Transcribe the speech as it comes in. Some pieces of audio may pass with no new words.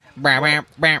Your love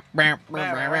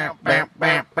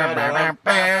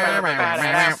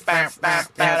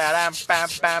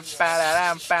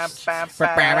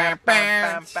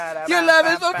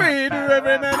is so free to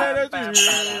every night.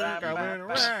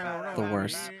 The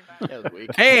worst.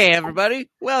 Hey, everybody.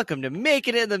 Welcome to Make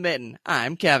It in the Mitten.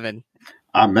 I'm Kevin.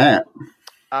 I'm Matt.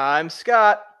 I'm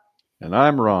Scott. And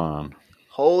I'm Ron.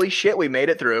 Holy shit, we made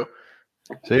it through.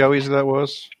 See how easy that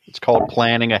was? It's called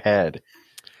planning ahead.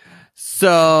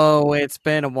 So it's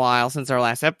been a while since our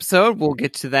last episode. We'll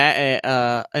get to that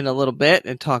in a little bit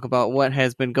and talk about what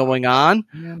has been going on.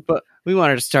 But we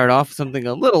wanted to start off with something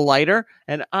a little lighter.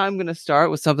 And I'm going to start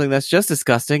with something that's just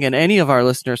disgusting. And any of our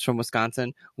listeners from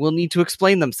Wisconsin will need to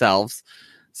explain themselves.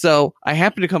 So I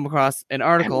happened to come across an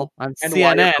article on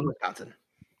CNN.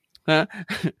 I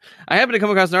happened to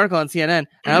come across an article on CNN,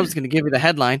 and I was going to give you the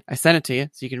headline. I sent it to you,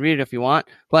 so you can read it if you want.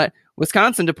 But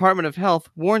Wisconsin Department of Health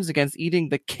warns against eating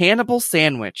the cannibal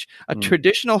sandwich, a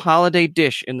traditional holiday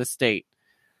dish in the state.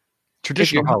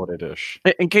 Traditional holiday dish.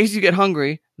 In case you get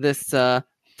hungry this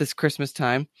Christmas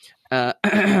time,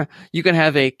 you can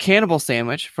have a cannibal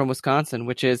sandwich from Wisconsin,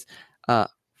 which is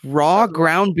raw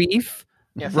ground beef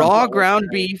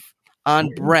on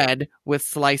bread with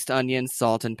sliced onions,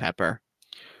 salt, and pepper.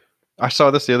 I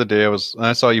saw this the other day.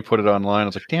 I saw you put it online. I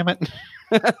was like, damn it.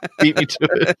 Beat me to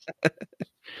it.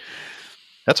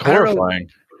 That's horrifying.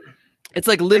 It's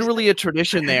like literally a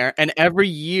tradition there. And every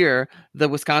year, the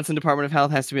Wisconsin Department of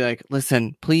Health has to be like,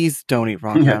 listen, please don't eat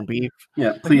raw ground beef.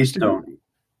 Yeah, please don't.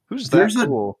 Who's that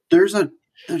cool? There's a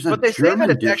But they say that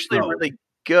it's actually really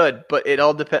good, but it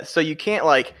all depends. So you can't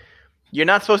you're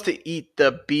not supposed to eat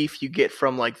the beef you get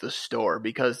from the store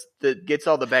because it gets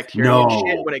all the bacteria and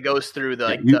shit when it goes through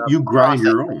you grind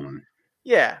your own.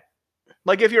 Yeah.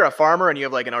 Like if you're a farmer and you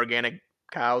have an organic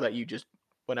cow that you just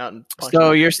went out and punched.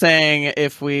 So you're saying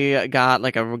if we got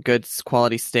a good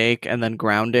quality steak and then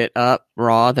ground it up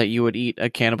raw that you would eat a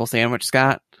cannibal sandwich,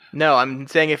 Scott? No, I'm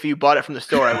saying if you bought it from the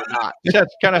store, I would not.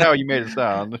 That's kind of how you made it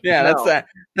sound. Yeah,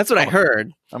 that's what I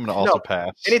heard. I'm going to also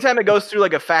pass. Anytime it goes through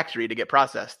a factory to get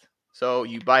processed. So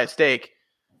you buy a steak.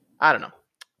 I don't know.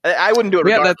 I wouldn't do it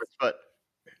regardless, but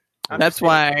that's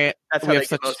why that's how they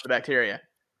get most of the bacteria.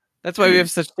 That's why we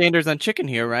have such standards on chicken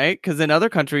here, right? Because in other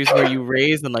countries where you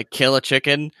raise and kill a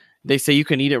chicken, they say you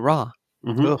can eat it raw.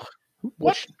 Mm-hmm.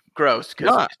 What? Gross.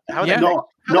 How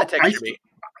that texture be?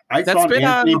 I thought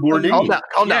Anthony Bourdain.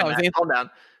 Calm down.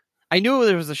 I knew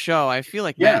there was a show. I feel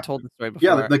like Matt told the story before.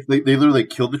 Yeah, they literally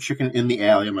killed the chicken in the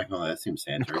alley. I'm like, oh, that seems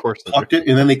sanitary. Of course. Plucked it,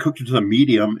 and then they cooked it to a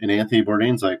medium, and Anthony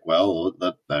Bourdain's like, well,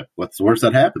 that what's the worst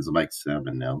that happens? I'm like,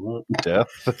 salmonella. Death.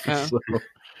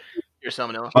 You're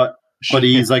salmonella. But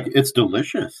he's like, it's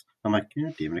delicious. I'm like,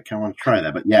 yeah, damn it, I kind of want to try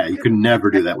that. But yeah, you could never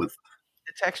do that with...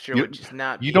 The texture would just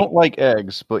not... You don't like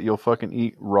eggs, but you'll fucking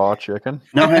eat raw chicken?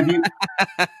 Now,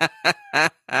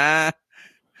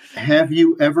 have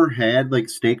you ever had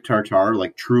steak tartare,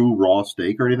 true raw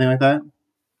steak or anything like that?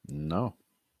 No.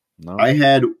 I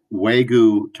had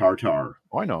Wagyu tartare.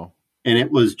 Oh, I know. And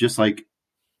it was just those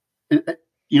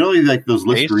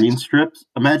Listerine strips?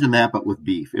 Imagine that, but with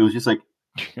beef. It was just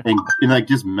and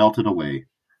just melted away.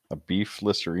 A beef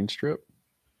Listerine strip?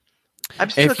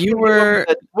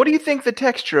 What do you think the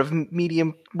texture of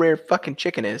medium rare fucking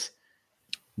chicken is?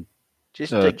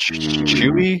 Just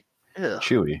chewy? Ugh.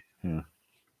 Chewy, yeah.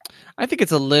 I think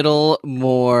it's a little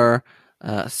more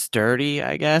sturdy,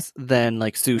 I guess, than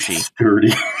sushi.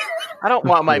 Sturdy. I don't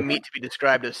want my meat to be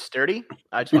described as sturdy.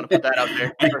 I just want to put that out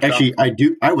there. Actually, I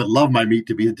do. I would love my meat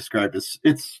to be described as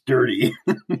it's sturdy.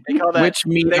 Which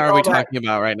meat are we talking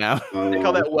about right now? They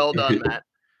call that well done, Matt.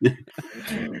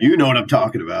 You know what I'm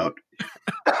talking about.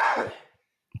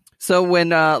 So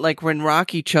when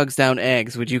Rocky chugs down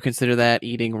eggs, would you consider that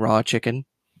eating raw chicken?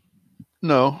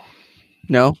 No.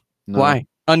 No? Why?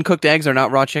 Uncooked eggs are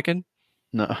not raw chicken?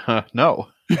 No. No.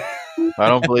 I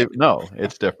don't believe. No,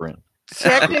 it's different.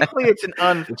 Technically, it's an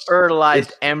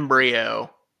unfertilized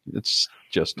embryo. It's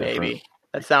just different. Maybe.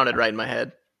 That sounded right in my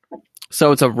head.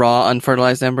 So it's a raw,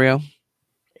 unfertilized embryo?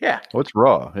 Yeah. Oh, it's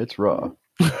raw. It's raw.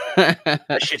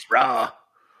 That shit's raw.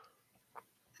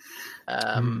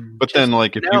 But then,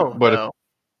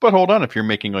 but hold on, if you're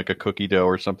making a cookie dough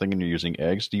or something and you're using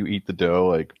eggs, do you eat the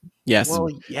dough? Yes. Well,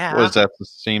 yeah. Was that the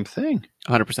same thing?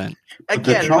 100%.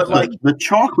 Again, the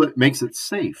chocolate makes it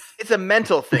safe. It's a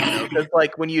mental thing, though,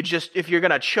 because if you're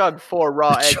gonna chug 4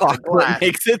 raw eggs in a glass,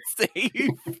 makes it safe.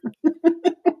 When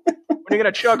you're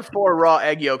gonna chug 4 raw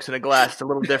egg yolks in a glass, it's a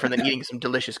little different than eating some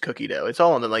delicious cookie dough. It's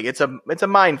all in the it's a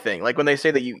mind thing. Like when they say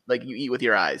that you eat with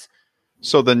your eyes.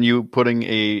 So then you putting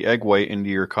a egg white into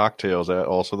your cocktail, is that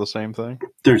also the same thing?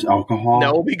 There's alcohol.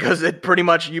 No, because it pretty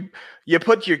much you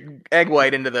put your egg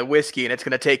white into the whiskey and it's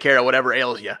going to take care of whatever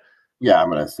ails you. Yeah,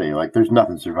 I'm gonna say there's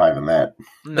nothing surviving that.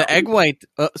 The egg white,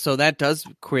 so that does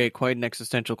create quite an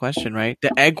existential question, right?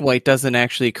 The egg white doesn't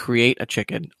actually create a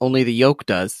chicken; only the yolk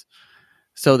does.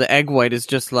 So the egg white is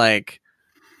just like,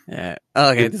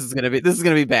 okay, this is gonna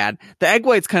be bad. The egg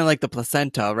white's kind of like the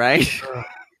placenta, right?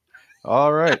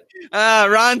 All right.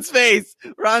 Ron's face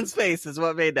is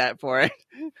what made that for it.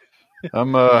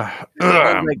 I'm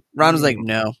Ron was like,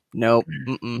 nope.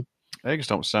 Mm-mm. Eggs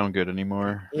don't sound good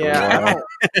anymore. Yeah.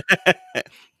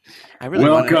 I really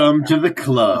Welcome to the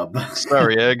club.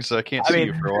 Sorry, eggs. I can't see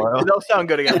you for a while. They'll sound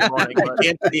good again in the morning.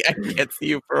 I can't see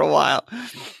you for a while.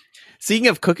 Speaking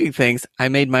of cooking things, I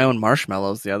made my own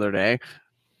marshmallows the other day.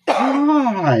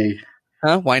 Why?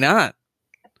 Why not?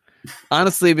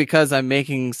 Honestly, because I'm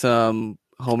making some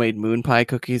homemade moon pie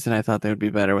cookies, and I thought they would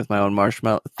be better with my own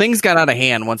marshmallow. Things got out of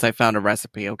hand once I found a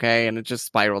recipe, okay? And it just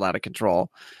spiraled out of control.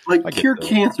 Like, cure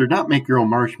cancer, not make your own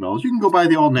marshmallows. You can go buy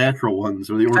the all-natural ones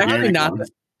or the organic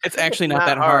ones. It's actually not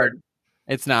that hard.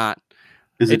 It's not.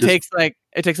 It takes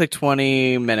like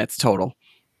 20 minutes total.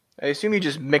 I assume you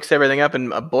just mix everything up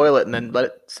and boil it and then let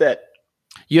it sit.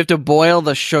 You have to boil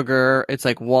the sugar. It's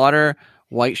like water,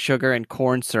 white sugar, and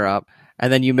corn syrup.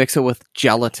 And then you mix it with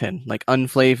gelatin, like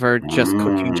unflavored, just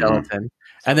cooking gelatin.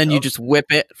 And then you just whip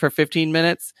it for 15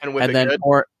 minutes. And whip it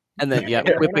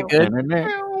good.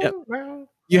 Yep.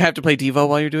 You have to play Devo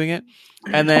while you're doing it.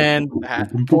 And then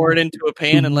pour it into a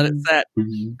pan and let it set.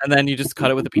 And then you just cut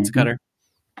it with a pizza cutter.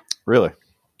 Really?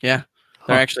 Yeah.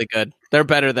 They're actually good. They are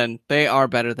better than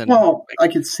Well, I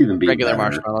could see them being regular better.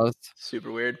 marshmallows.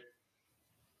 Super weird.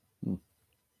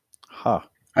 Huh.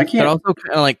 I can't. They're also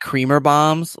kind of like creamer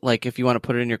bombs. Like if you want to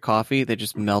put it in your coffee, they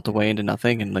just melt away into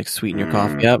nothing and like sweeten your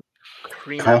coffee up.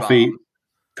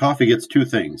 Coffee gets two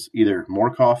things: either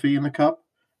more coffee in the cup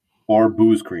or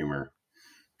booze creamer.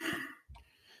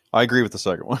 I agree with the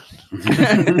second one.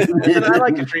 I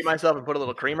like to treat myself and put a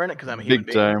little creamer in it because I'm a human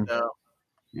Big being. time. So.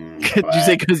 Did you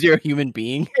say because you're a human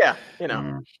being? Yeah, you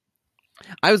know.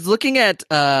 I was looking at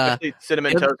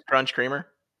Cinnamon Toast Crunch creamer.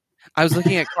 I was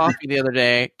looking at coffee the other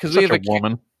day because we have a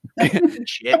woman.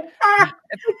 Shit.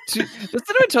 The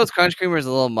Cinnamon Toast Crunch creamer is a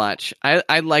little much.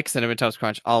 I like Cinnamon Toast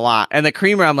Crunch a lot, and the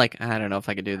creamer I'm like, I don't know if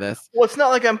I could do this. Well, it's not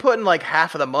like I'm putting like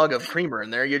half of the mug of creamer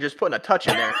in there. You're just putting a touch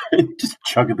in there. Just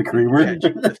chugging the creamer.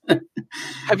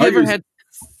 Have you ever had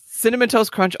Cinnamon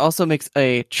Toast Crunch? Also makes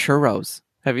a churros.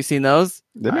 Have you seen those?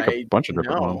 They make a bunch of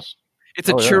different ones. It's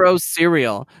a churros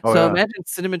cereal. Imagine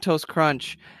Cinnamon Toast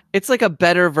Crunch. It's like a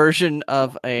better version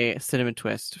of a Cinnamon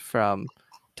Twist from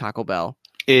Taco Bell.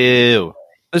 Ew.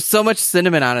 There's so much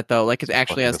cinnamon on it, though. Like, it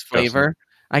actually has flavor.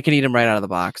 I can eat them right out of the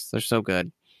box. They're so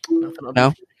good.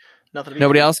 No?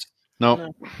 Nobody else?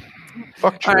 No.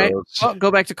 Fuck churros. All right. Well,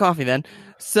 go back to coffee then.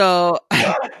 So...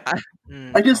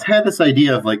 I just had this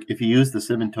idea of, like, if you use the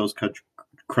Cinnamon Toast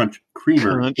Crunch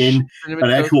creamer in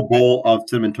an actual bowl of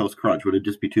Cinnamon Toast Crunch, would it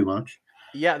just be too much?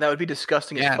 Yeah, that would be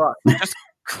disgusting as fuck. Just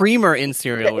creamer in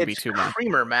cereal would be too much.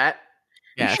 Creamer, Matt.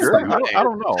 Yeah, sure. I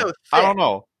don't know. So I don't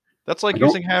know. That's like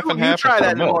using half and half. You try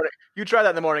that in the morning. You try that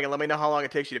in the morning and let me know how long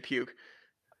it takes you to puke.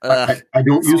 I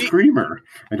don't use creamer.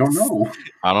 I don't know.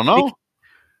 I don't know.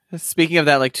 Speaking of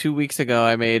that, like 2 weeks ago,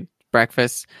 I made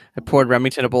breakfast. I poured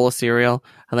Remington a bowl of cereal,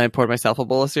 and then I poured myself a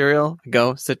bowl of cereal.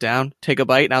 Go sit down, take a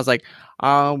bite, and I was like,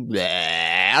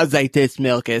 bleh. I was like, this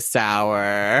milk is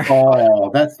sour.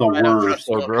 Oh, that's the worst.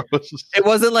 So gross.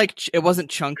 It wasn't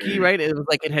chunky, right? It was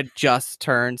like it had just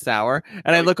turned sour.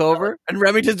 And I look over, and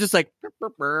Remington's just like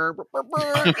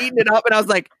eating it up, and I was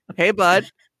like, "Hey, bud,"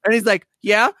 and he's like,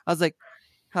 "Yeah." I was like,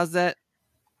 "How's that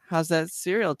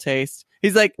cereal taste?"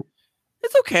 He's like,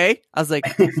 "It's okay." I was like,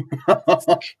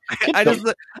 I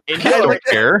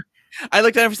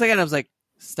looked at him for a second, and I was like,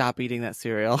 stop eating that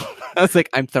cereal. I was like,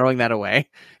 I'm throwing that away.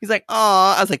 He's like,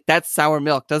 oh, I was like, that's sour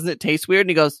milk. Doesn't it taste weird?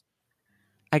 And he goes,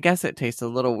 I guess it tastes a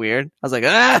little weird. I was like,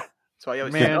 ah. That's why you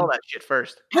always smell that shit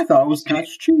first. I thought it was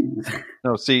cottage cheese.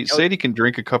 No, see, Sadie can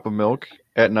drink a cup of milk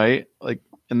at night, like,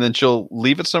 and then she'll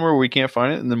leave it somewhere where we can't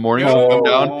find it. In the morning, she'll come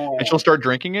down and she'll start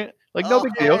drinking it. Like, no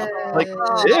big deal. Like,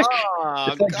 dick.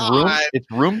 It's like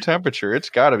it's room temperature. It's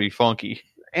got to be funky.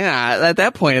 Yeah, at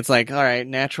that point, it's like, all right,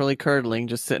 naturally curdling,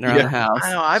 just sitting around the house.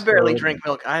 I know. I barely drink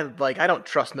milk. I don't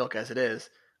trust milk as it is.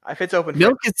 If it's open,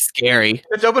 milk is scary. If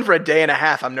it's open for a day and a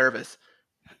half, I'm nervous.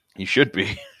 You should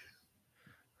be.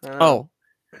 So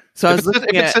I was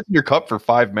looking if it sits in your cup for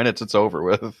 5 minutes, it's over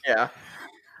with. Yeah.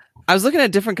 I was looking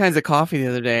at different kinds of coffee the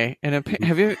other day, and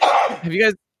have you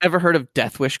guys ever heard of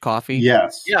Death Wish coffee?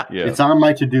 Yes. Yeah. It's on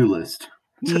my to-do list.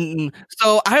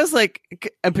 So I was like,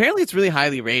 apparently it's really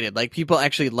highly rated. Like people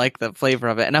actually like the flavor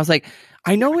of it, and I was like,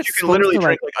 I know it's you can literally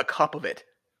drink like a cup of it.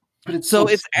 But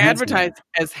it's advertised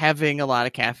as having a lot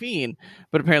of caffeine,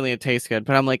 but apparently it tastes good.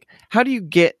 But I'm like, how do you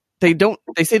get? They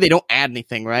say they don't add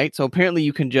anything, right? So apparently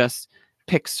you can just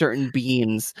pick certain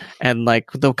beans and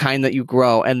like the kind that you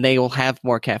grow, and they will have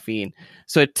more caffeine.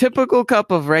 So a typical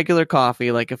cup of regular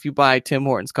coffee, like if you buy Tim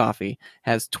Hortons coffee,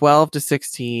 has 12 to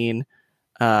 16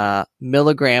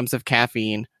 milligrams of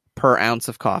caffeine per ounce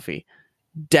of coffee.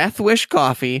 Death Wish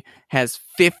coffee has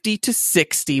 50 to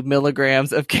 60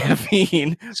 milligrams of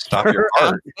caffeine per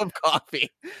ounce of coffee.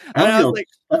 And I was like,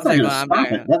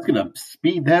 that's gonna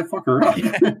speed that fucker up.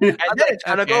 And then it's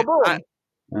gonna go boom.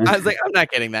 I was like, I'm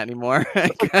not getting that anymore.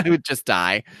 I would just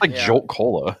die. Like Jolt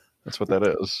Cola. That's what that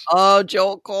is. Oh,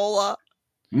 Jolt Cola.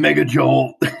 Mega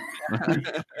Jolt.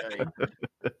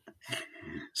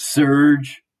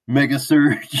 Surge. Mega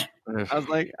Surge. I was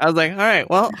like, all right,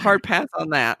 well, hard pass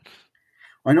on that.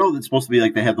 I know it's supposed to be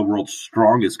like they have the world's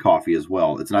strongest coffee as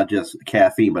well. It's not just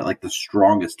caffeine, but like the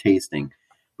strongest tasting.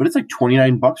 But it's like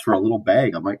 $29 for a little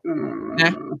bag. I'm like,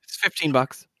 it's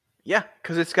 $15. Yeah,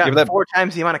 because it's got 4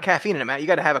 times the amount of caffeine in it, Matt. You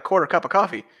got to have a quarter cup of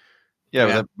coffee. Yeah,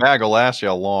 but that bag will last you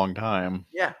a long time.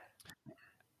 Yeah.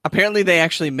 Apparently, they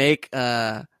actually make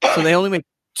so they only make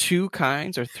 2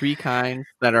 kinds or 3 kinds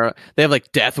that are. They have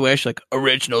like Death Wish, like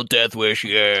original Death Wish,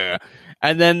 yeah.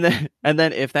 And then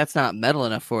if that's not metal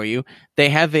enough for you, they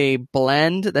have a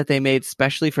blend that they made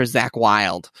specially for Zakk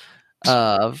Wylde.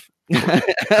 Of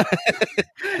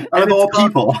all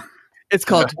people. It's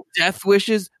called Death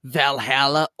Wishes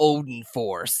Valhalla Odin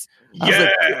Force.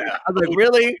 I was like,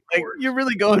 really? Like, you're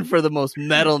really going for the most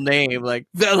metal name, like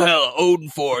Valhalla Odin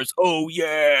Force. Oh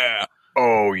yeah.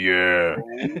 Oh yeah.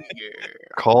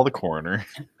 Call the coroner.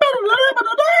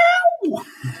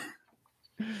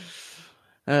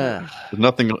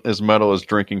 Nothing as metal as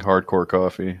drinking hardcore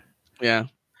coffee. Yeah.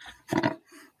 Because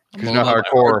you're not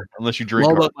hardcore unless you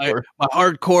drink hardcore. My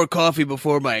hardcore coffee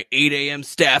before my 8 a.m.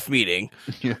 staff meeting.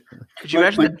 Yeah. Could you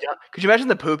imagine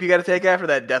the poop you got to take after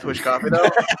that Death Wish coffee though?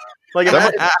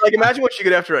 Imagine what you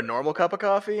get after a normal cup of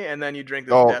coffee, and then you drink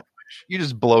this Death Wish. You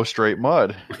just blow straight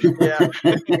mud. Yeah,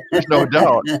 there's no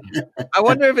doubt. I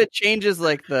wonder if it changes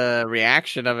like the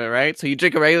reaction of it, right? So you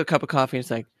drink a regular cup of coffee, and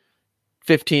it's like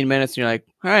 15 minutes, and you're like,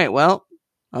 all right, well,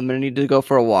 I'm going to need to go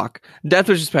for a walk. Death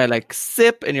Wish is probably like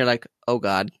sip, and you're like, oh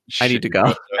God, I need to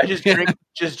go. I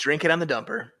just drink it on the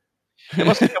dumper. It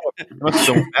must have been what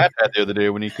Matt had the other day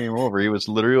when he came over. He was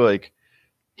literally like,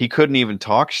 he couldn't even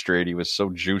talk straight. He was so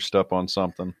juiced up on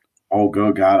something. Oh,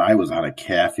 good God. I was on a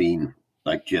caffeine.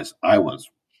 I was.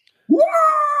 Woo!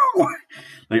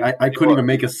 Like, I couldn't even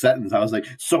make a sentence. I was like,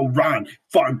 so Ron,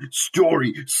 fun,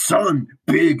 story, son,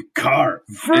 big car.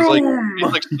 He's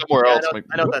like somewhere else.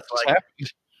 I know that's like.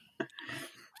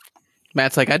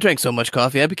 Matt's like, I drank so much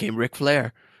coffee, I became Ric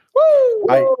Flair.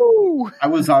 Woo! I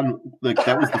was on,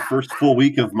 that was the first full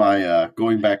week of my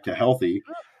going back to healthy.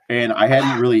 And I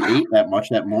hadn't really ate that much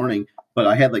that morning, but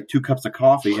I had like 2 cups of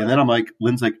coffee. And then I'm like,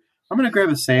 Lynn's like, I'm going to grab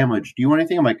a sandwich. Do you want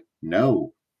anything? I'm like,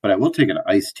 no, but I will take an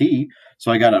iced tea.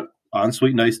 So I got an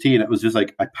unsweetened iced tea, and it was just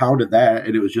like, I pounded that,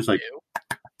 and it was just like.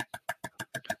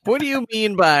 What do you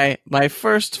mean by my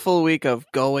first full week of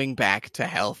going back to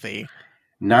healthy?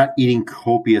 Not eating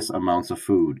copious amounts of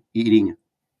food, eating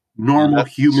normal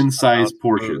human-sized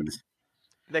portions.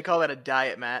 They call that a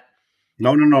diet, Matt.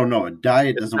 No. A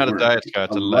diet doesn't work. Not a diet, Scott.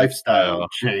 It's a lifestyle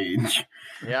change.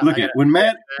 Yeah, look at when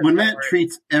Matt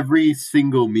treats every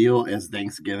single meal as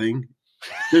Thanksgiving,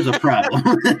 there's a problem.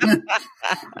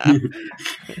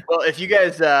 Well, if you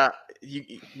guys,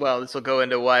 this will go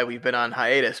into why we've been on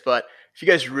hiatus. But if you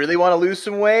guys really want to lose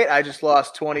some weight, I just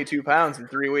lost 22 pounds in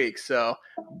 3 weeks. So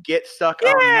get stuck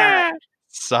on that.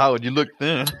 Solid. You look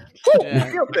thin.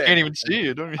 Yeah. Can't even see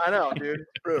you, don't you? I know, dude.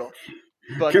 It's brutal.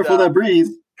 But, careful that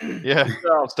breeze. Yeah,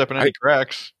 stepping on any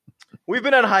cracks. We've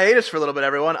been on hiatus for a little bit,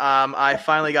 everyone. I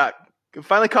finally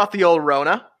caught the old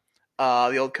Rona,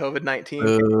 the old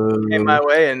COVID-19 came my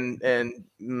way, and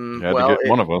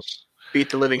one of us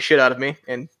beat the living shit out of me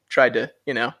and tried to,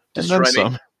 destroy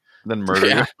me. Then murder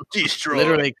you. Destroy.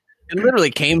 It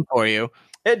literally came for you.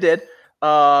 It did.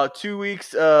 2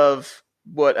 weeks of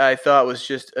what I thought was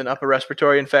just an upper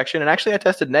respiratory infection, and actually I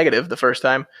tested negative the first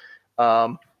time.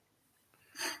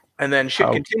 And then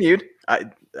shit continued.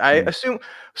 I assume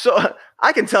so.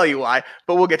 I can tell you why,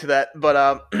 but we'll get to that.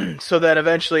 But so then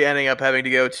eventually ending up having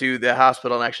to go to the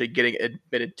hospital and actually getting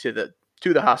admitted to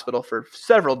the hospital for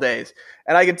several days.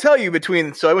 And I can tell you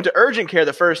so I went to urgent care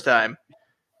the first time,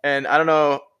 and I don't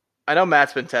know. I know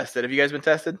Matt's been tested. Have you guys been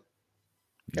tested?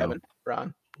 No. Kevin,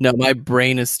 Ron? No, my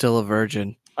brain is still a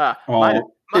virgin.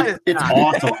 It's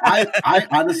awesome. I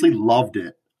honestly loved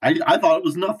it. I thought it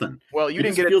was nothing. Well, you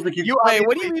didn't get feels it. Like you wait,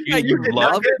 what do you mean by you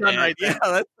loved it? Right yeah,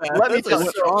 Let me that's tell you.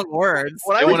 strong words.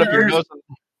 When I went to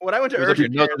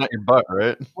urgent care, not your butt,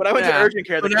 right? When I went to urgent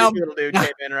care, the creepy little dude came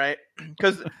in, right?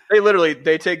 Because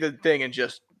they take the thing and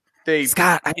just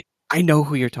Scott, I know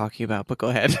who you're talking about, but go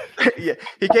ahead. Yeah,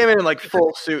 he came in like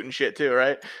full suit and shit too,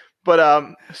 right?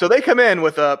 But so they come in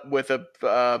with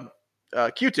a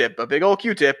Q-tip, a big old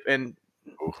Q-tip, and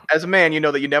as a man, you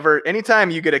know that you never,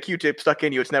 anytime you get a Q-tip stuck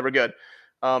in you, it's never good.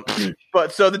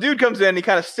 But so the dude comes in, he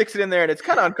kind of sticks it in there, and it's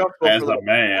kind of uncomfortable. As a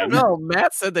man, no,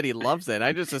 Matt said that he loves it.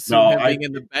 I just assume him being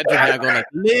in the bedroom now going like,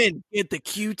 Lynn, get the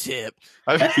Q-tip.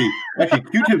 Actually,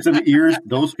 Q-tips in the ears,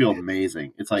 those feel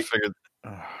amazing. It's like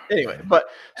anyway, but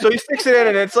so he sticks it in,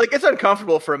 and it's like it's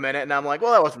uncomfortable for a minute, and I'm like,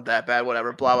 well, that wasn't that bad,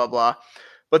 whatever, blah blah blah.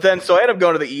 But then so I end up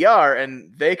going to the ER,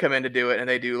 and they come in to do it, and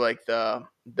they do like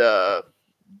the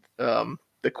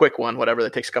quick one, whatever,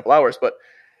 that takes a couple hours, but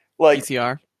like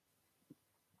PCR.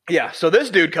 Yeah, so this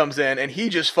dude comes in and he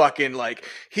just fucking like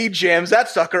he jams that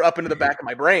sucker up into the back of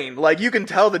my brain. Like you can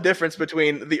tell the difference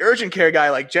between the urgent care guy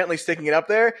like gently sticking it up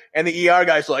there and the ER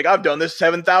guy's like, I've done this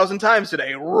 7,000 times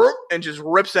today, and just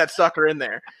rips that sucker in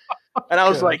there. And I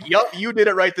was like, yup, you did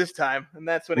it right this time. And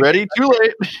that's when it too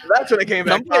late. That's when it came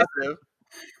back positive.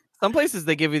 Some places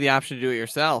they give you the option to do it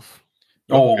yourself.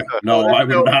 Oh no, I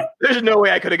would not. There's no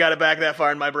way I could have got it back that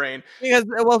far in my brain.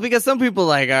 Because some people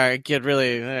like get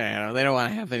really, they don't want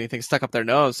to have anything stuck up their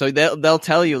nose, so they'll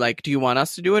tell you like, do you want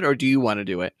us to do it or do you want to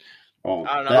do it? Oh,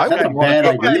 I don't know. That's a bad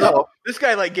idea. This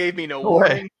guy like gave me no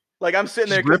warning. Like I'm sitting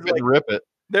there, rip it.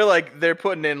 They're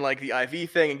putting in like the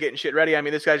IV thing and getting shit ready. I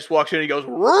mean, this guy just walks in and he goes,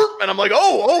 and I'm like,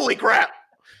 oh, holy crap!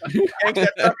 Yank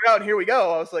that sucker out, and here we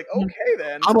go. I was like, okay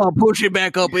then. I'm gonna push it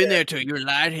back up in there till you're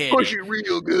lightheaded. Push it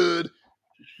real good.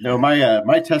 No,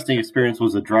 my testing experience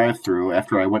was a drive-through.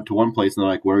 After I went to one place, and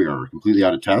they're like, "Well, you're completely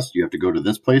out of tests. You have to go to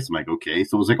this place." I'm like, "Okay."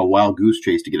 So it was like a wild goose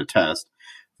chase to get a test.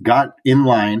 Got in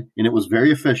line, and it was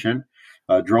very efficient.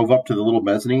 Drove up to the little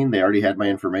mezzanine. They already had my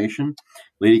information.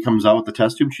 Lady comes out with the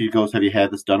test tube. She goes, "Have you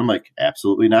had this done?" I'm like,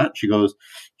 "Absolutely not." She goes,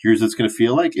 "Here's what it's going to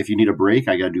feel like. If you need a break,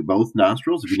 I got to do both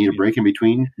nostrils. If you need a break in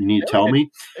between, you need to tell me."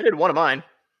 They did one of mine.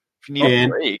 If you need a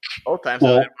break. Both times I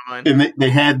did one of mine. And they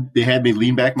had me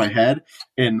lean back my head,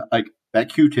 and like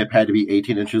that Q-tip had to be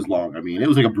 18 inches long. I mean, it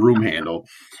was like a broom handle.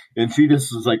 And she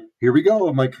just was like, "Here we go."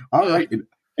 I'm like, "All right."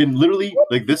 And literally,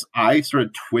 like, this eye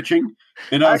started twitching.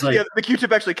 And I was like... the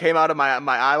Q-tip actually came out of my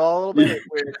eyeball a little bit.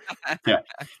 Weird. Yeah.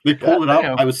 They pulled it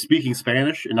out. I was speaking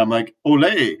Spanish, and I'm like,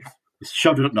 "Ole!"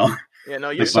 Shoved it up. No. Yeah, no,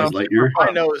 you sound like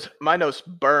my nose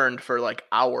burned for, like,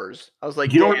 hours. I was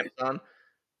like, damn, son.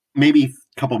 Maybe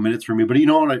a couple minutes for me. But you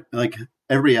know what?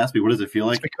 Everybody asked me, what does it feel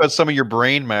like? It's because some of your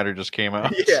brain matter just came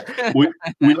out. Yeah. When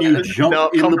you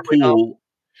jump in the pool...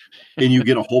 and you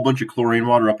get a whole bunch of chlorine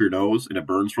water up your nose and it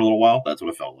burns for a little while. That's what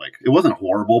it felt like. It wasn't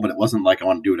horrible, but it wasn't like I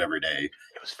want to do it every day.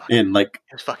 It was fucking, and like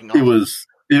it was fucking awful.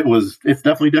 It's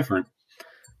definitely different.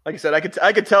 Like I said,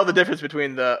 I could tell the difference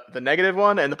between the negative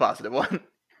one and the positive one.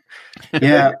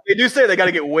 Yeah. They do say they got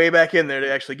to get way back in there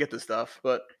to actually get the stuff,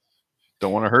 but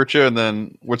don't want to hurt you. And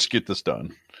then let's get this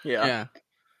done. Yeah.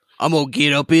 I'm going to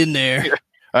get up in there.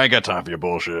 I ain't got time for your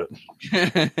bullshit.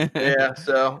 Yeah.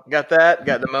 So got that,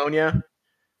 got pneumonia.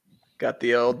 Got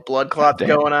the old blood clots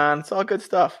going on. It's all good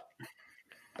stuff.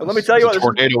 But let me tell you what,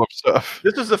 tornado of stuff.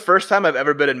 This is the first time I've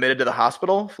ever been admitted to the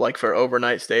hospital, like for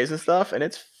overnight stays and stuff, and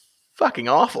it's fucking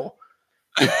awful.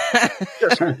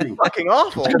 Just fucking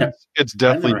awful. It's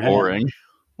definitely boring.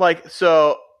 Like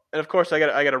so, and of course I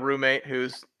got a roommate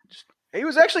who's he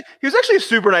was actually a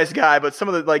super nice guy, but some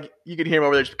of the like you could hear him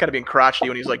over there just kind of being crotchety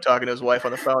when he's like talking to his wife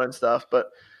on the phone and stuff. But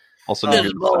also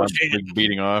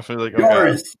beating off. Like,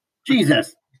 Doris,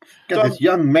 Jesus. Got this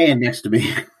young man next to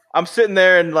me. I'm sitting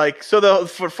there and like,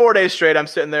 for 4 days straight, I'm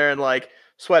sitting there in like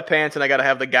sweatpants and I got to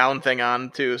have the gown thing on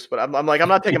too. But I'm like, I'm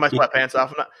not taking my sweatpants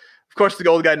off. Of course, the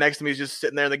old guy next to me is just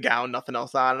sitting there in the gown, nothing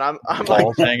else on. And I'm like,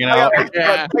 hanging out. I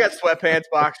got sweatpants,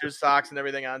 boxers, socks, and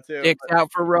everything on too. Dicks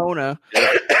out for Rona.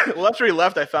 Well, after he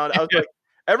left, I was like,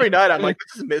 every night I'm like,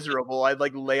 this is miserable. I'd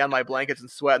like lay on my blankets and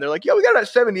sweat. And they're like, yeah, we got it at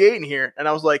 78 in here. And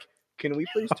I was like, can we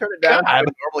please turn it down to a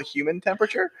normal human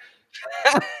temperature?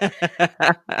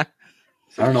 I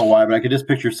don't know why, but I could just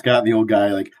picture Scott, the old guy,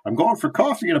 like, I'm going for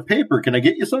coffee and a paper. Can I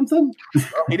get you something?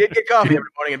 Well, he did get coffee every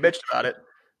morning and bitched about it.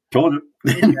 Told him.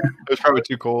 It was probably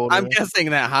too cold. I'm guessing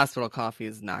that hospital coffee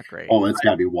is not great. Oh, it's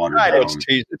got to be watered down.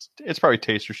 It's probably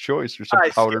Taster's Choice or some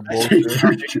powdered bullshit.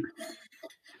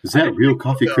 Is that real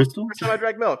coffee crystal? First time I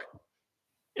drank milk.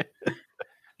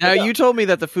 Now, you told me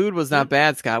that the food was not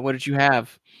bad, Scott. What did you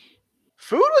have?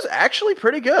 Food was actually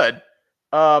pretty good.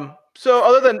 So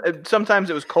other than sometimes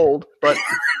it was cold, but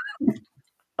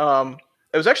it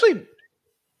was actually.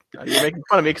 You're making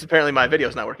fun of me because apparently my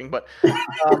video's not working, but as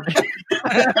long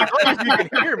as you can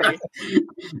hear me.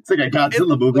 It's like a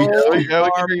Godzilla movie. Yeah, we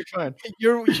can hear you fine.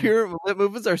 Your lip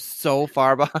movements are so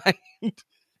far behind.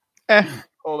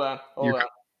 Hold on.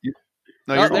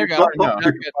 No, there you go.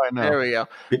 There we go.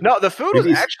 No, the food was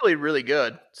actually really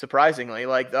good, surprisingly.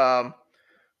 Like, what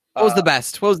was the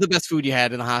best? What was the best food you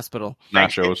had in the hospital?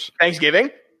 Nachos.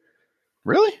 Thanksgiving.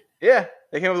 Really? Yeah,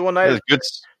 they came with one night. Good.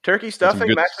 Turkey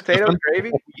stuffing, mashed potatoes,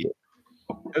 gravy. It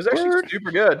was actually super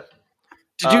good.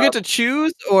 Did you get to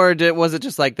choose, or was it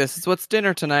just like this is what's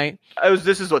dinner tonight?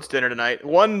 This is what's dinner tonight.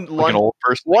 One lunch. Like an old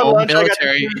person. One lunch.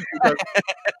 Military.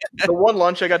 The one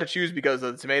lunch I got to choose because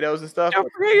of the tomatoes and stuff.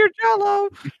 Don't forget your Jello.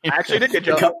 I actually did get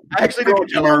Jello.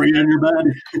 Jello in your bed.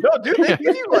 No, dude, they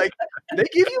give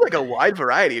you like a wide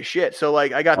variety of shit. So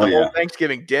like I got the whole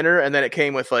Thanksgiving dinner, and then it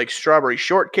came with like strawberry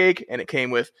shortcake, and it came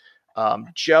with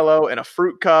Jello and a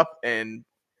fruit cup and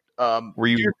were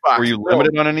you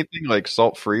limited on anything like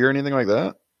salt free or anything like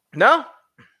that? No.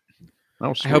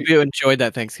 Oh, I hope you enjoyed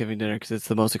that Thanksgiving dinner because it's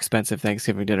the most expensive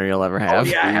Thanksgiving dinner you'll ever have. Oh,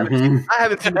 yeah, I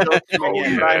haven't seen those coming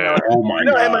in, but I know. Oh my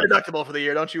I have my deductible for the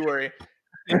year. Don't you worry.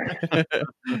 But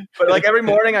like every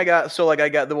morning, I got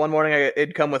the one morning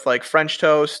it'd come with like French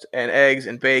toast and eggs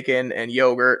and bacon and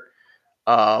yogurt.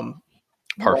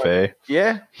 Parfait.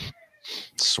 Yeah.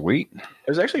 Sweet. It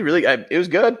was actually it was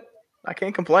good. I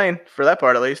can't complain for that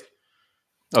part at least.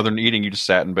 Other than eating, you just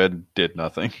sat in bed, did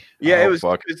nothing. Yeah, it was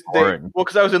boring.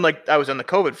 Because I was in the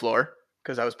COVID floor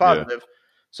because I was positive. Yeah.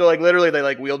 So like literally, they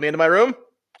like wheeled me into my room,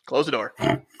 closed the door.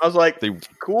 I was like,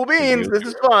 "Cool beans, this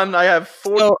is fun." I have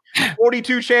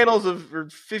 42 channels or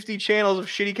 50 channels of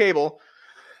shitty cable.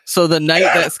 So the night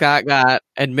that Scott got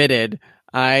admitted,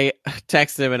 I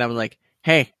texted him and I'm like,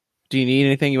 "Hey, do you need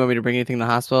anything? You want me to bring anything to the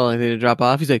hospital? Anything to drop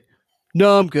off?" He's like,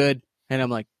 "No, I'm good." And I'm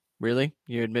like, "Really?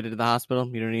 You're admitted to the hospital?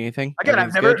 You don't need anything?" Again,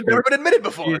 I've never been admitted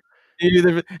before.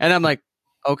 And I'm like,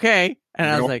 "Okay." And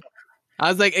I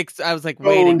was like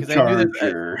waiting because I knew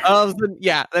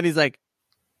that. Then he's like,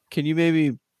 "Can you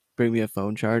maybe bring me a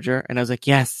phone charger?" And I was like,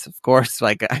 "Yes, of course."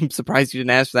 Like, I'm surprised you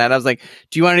didn't ask for that. I was like,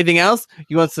 "Do you want anything else?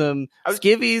 You want some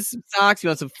skivvies, some socks? You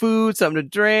want some food, something to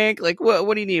drink? Like,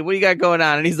 what do you need? What do you got going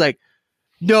on?" And he's like,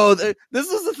 "No, this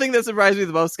was the thing that surprised me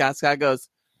the most." Scott goes,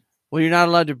 "Well, you're not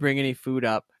allowed to bring any food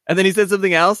up." And then he said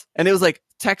something else, and it was like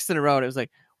text in a row. And it was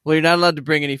like, "Well, you're not allowed to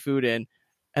bring any food in.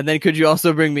 And then could you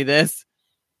also bring me this?"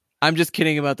 I'm just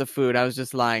kidding about the food. I was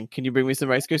just lying. Can you bring me some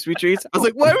Rice Krispie treats? I was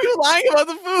like, why were you lying about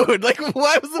the food? Like,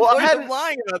 why was the point of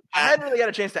lying about that? I hadn't really got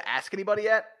a chance to ask anybody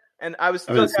yet. And I was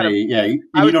still you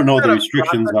don't know what the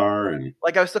restrictions are. And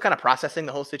like, I was still kind of processing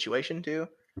the whole situation, too.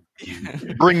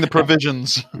 Bring the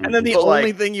provisions. And then the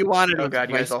only thing you wanted was God,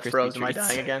 you guys all froze. Am I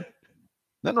dying again?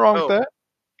 Nothing wrong with that.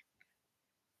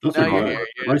 Those are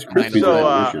Rice Krispies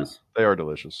are delicious. They are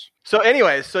delicious. So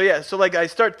anyways, so like I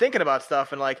start thinking about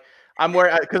stuff and like I'm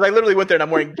wearing, because I literally went there and I'm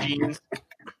wearing jeans.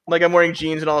 Like I'm wearing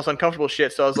jeans and all this uncomfortable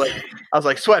shit. So I was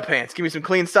like sweatpants, give me some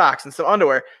clean socks and some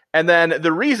underwear. And then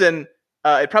the reason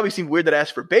it probably seemed weird that I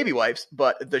asked for baby wipes,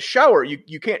 but the shower,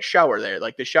 you can't shower there.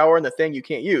 Like the shower and the thing you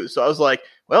can't use. So I was like,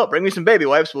 well, bring me some baby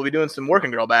wipes. We'll be doing some working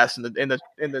girl baths in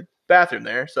the bathroom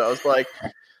there. So I was like,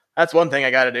 that's one thing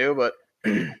I got to do, but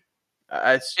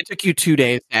it took you 2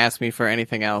 days to ask me for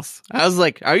anything else. I was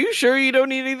like, "Are you sure you don't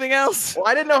need anything else?" Well,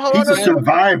 I didn't know how long. He's a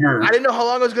survivor. I didn't know how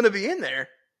long I was going to be in there.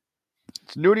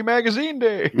 It's Nudie Magazine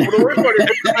Day. Well, the worst part is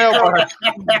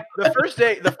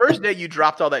the first day you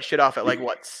dropped all that shit off at like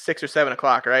what 6 or 7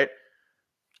 o'clock, right?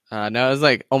 No, it was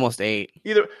like almost 8.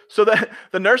 So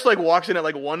the nurse like walks in at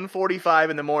like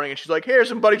 1:45 in the morning, and she's like, "Here,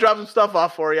 somebody dropped some stuff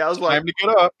off for you." I was like, "Time to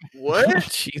get up." What?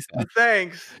 Jesus.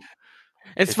 Thanks.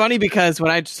 It's funny because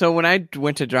when I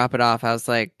went to drop it off, I was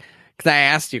like, because I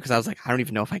asked you, because I was like, I don't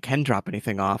even know if I can drop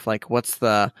anything off. Like, what's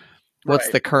the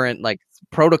current like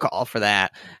protocol for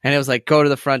that? And it was like, go to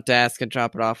the front desk and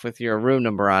drop it off with your room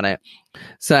number on it.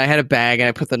 So I had a bag and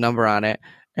I put the number on it.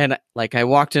 And like I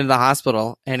walked into the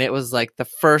hospital and it was like the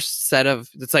first set of,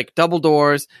 it's like double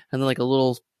doors and then like a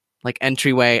little like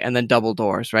entryway and then double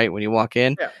doors, right? When you walk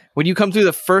in, when you come through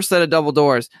the first set of double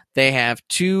doors, they have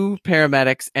 2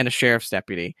 paramedics and a sheriff's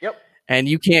deputy. Yep. And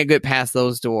you can't get past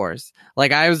those doors.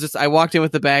 Like I walked in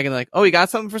with the bag and like, "Oh, you got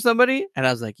something for somebody?" And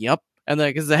I was like, "Yep." And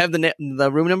like, cause I have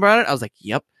the room number on it. I was like,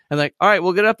 "Yep." And like, "All right,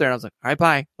 we'll get up there." And I was like, "All right,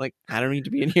 bye." Like, I don't need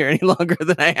to be in here any longer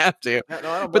than I have to.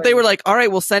 But they were like, "All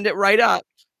right, we'll send it right up."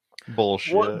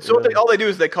 Bullshit. Well, so all they do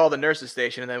is they call the nurse's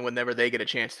station, and then whenever they get a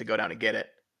chance to go down and get it.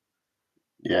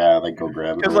 Yeah, like go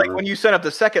grab it. Because like when you sent up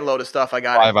the second load of stuff, I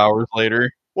got 5 hours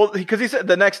later. Well, because he said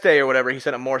the next day or whatever, he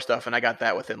sent him more stuff, and I got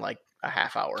that within like a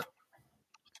half hour.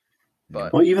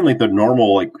 But even like the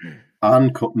normal like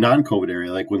non-COVID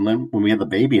area, like when we had the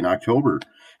baby in October,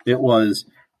 it was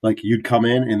like you'd come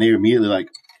in and they immediately like,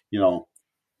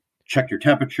 check your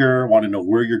temperature, want to know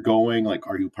where you're going, like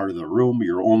are you part of the room?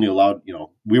 You're only allowed,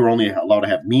 we were only allowed to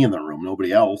have me in the room,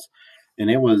 nobody else. And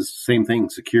it was same thing,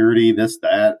 security, this,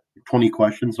 that, 20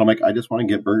 questions. So I'm like, I just want to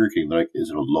get Burger King. They're like, is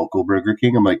it a local Burger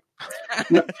King? I'm like,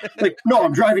 no,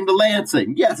 I'm driving to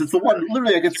Lansing. Yes, it's the one.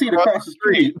 Literally, I can see it across the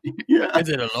street. Yeah. Is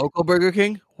it a local Burger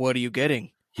King? What are you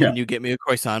getting? Yeah. Can you get me a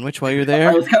croissant sandwich while you're there?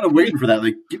 I was kind of waiting for that.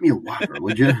 Like, give me a Whopper,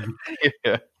 would you?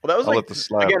 Yeah. Well, that was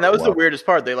that was the weirdest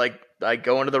part. They I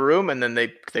go into the room and then they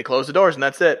close the doors and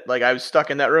that's it. Like I was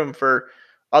stuck in that room for,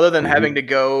 other than having to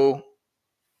go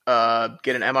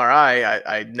get an MRI,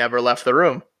 I never left the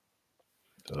room.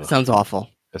 Sounds awful.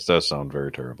 This does sound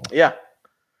very terrible. Yeah,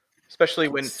 especially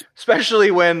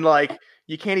when like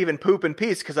you can't even poop in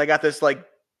peace because I got this like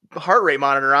heart rate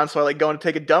monitor on, so I like go and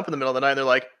take a dump in the middle of the night. And they're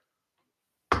like,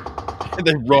 and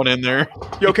they run in there.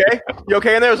 You okay? You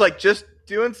okay? And I was like, just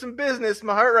doing some business.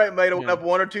 My heart rate might have went up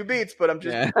 1 or 2 beats, but I'm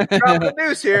just dropping the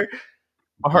news here.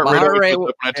 My heart rate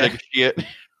when I take a shit.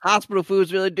 Hospital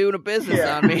food's really doing a business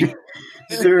on me.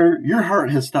 Sir, your heart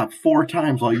has stopped 4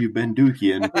 times while you've been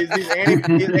dookie.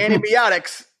 These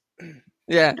antibiotics.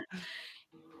 Yeah.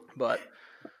 But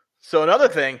so another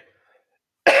thing,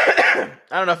 I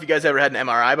don't know if you guys ever had an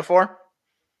MRI before.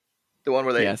 The one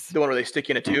where they stick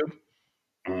you in a tube.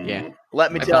 Yeah.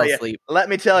 Let me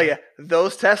tell you,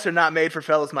 those tests are not made for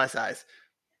fellas my size.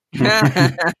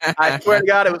 I swear to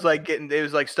God, it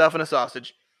was like stuffing a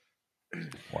sausage.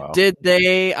 Wow. Did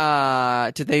they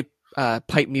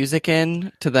pipe music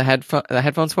in to the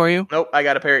headphones for you? Nope, I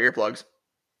got a pair of earplugs.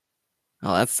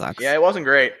 Oh, that sucks. Yeah, it wasn't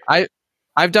great.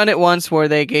 I've done it once where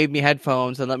they gave me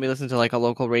headphones and let me listen to like a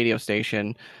local radio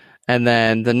station. And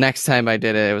then the next time I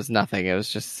did it was nothing. It was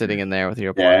just sitting in there with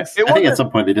earplugs. Yeah, I think at some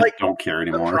point they just don't care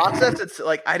anymore. The process, it's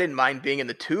like I didn't mind being in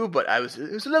the tube, but it was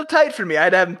a little tight for me. I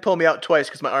had to have them pull me out twice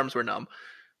because my arms were numb.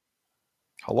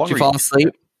 How long did you fall asleep?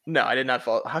 No, I did not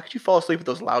fall. How could you fall asleep with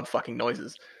those loud fucking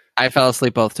noises? I fell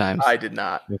asleep both times. I did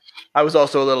not. I was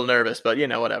also a little nervous, but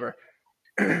whatever.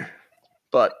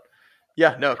 But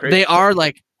yeah, no, crazy.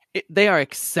 They are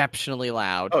exceptionally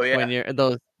loud. Oh yeah. When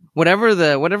you're whatever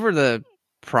the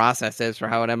process is for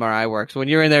how an MRI works. When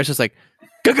you're in there, it's just like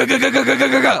go.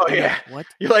 Oh yeah. What?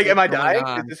 You're like, am I dying?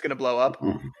 Is this gonna blow up?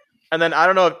 And then I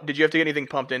don't know. Did you have to get anything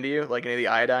pumped into you, like any of the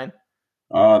iodine?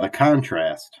 The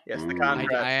contrast. Yes, the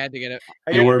contrast. I had to get it.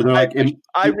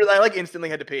 I instantly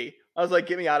had to pee. I was like,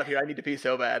 get me out of here. I need to pee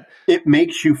so bad. It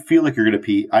makes you feel like you're going to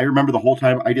pee. I remember the whole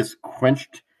time I just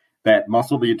quenched that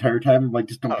muscle the entire time. Like,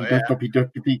 just don't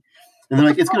pee. And they're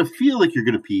like, it's going to feel like you're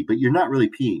going to pee, but you're not really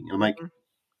peeing. And I'm like,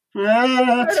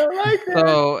 I don't like it.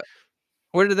 So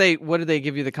what did they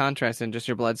give you the contrast in? Just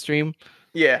your bloodstream?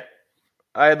 Yeah.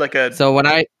 I had like a... So when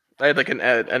I had like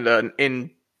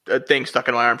a thing stuck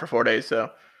in my arm for 4 days,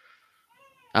 so...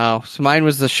 Oh, so mine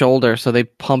was the shoulder, so they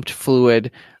pumped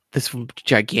fluid, this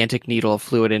gigantic needle of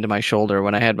fluid into my shoulder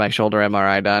when I had my shoulder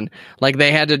MRI done. Like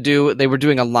they were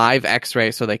doing a live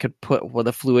x-ray so they could put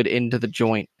the fluid into the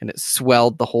joint, and it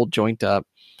swelled the whole joint up.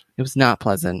 It was not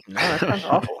pleasant. No, that sounds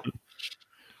awful.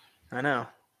 I know.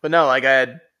 But no, like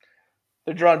they're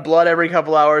drawing blood every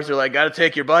couple hours. They're like, got to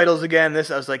take your vitals again. I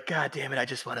was like, God damn it, I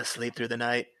just want to sleep through the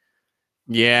night.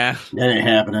 Yeah. That ain't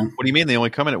happening. What do you mean? They only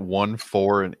come in at 1,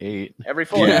 4, and 8. Every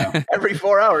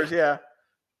 4 hours, yeah.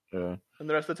 Yeah. And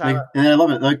the rest of the time. And I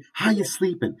love it. Like, how you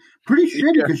sleeping? Pretty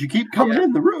shitty because you keep coming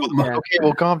in the room. Yeah. Okay,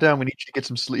 well, calm down. We need you to get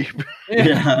some sleep.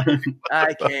 Yeah.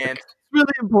 I can't. It's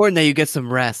really important that you get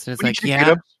some rest. And it's we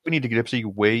need to get up so you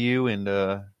can weigh you and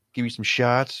give you some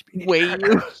shots. Weigh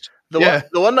you? The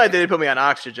one night they did put me on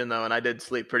oxygen, though, and I did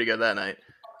sleep pretty good that night.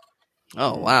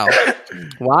 Oh, wow.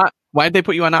 Why did they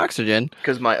put you on oxygen?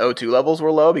 Because my O2 levels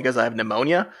were low because I have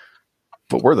pneumonia.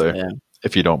 What were they? Yeah.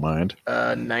 If you don't mind.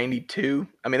 92.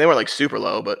 I mean, they weren't like super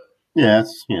low, but... Yeah.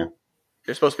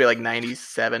 They're supposed to be like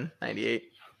 97, 98.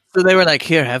 So they were like,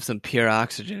 here, have some pure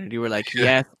oxygen. And you were like,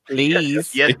 yes,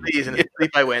 please. Yes, please. And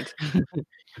sleep I went.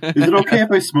 Is it okay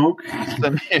if I smoke?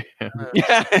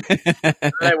 Yeah.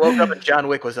 And I woke up and John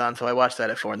Wick was on, so I watched that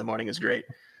at 4 a.m. It was great.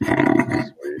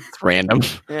 It's random.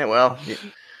 Yeah, well,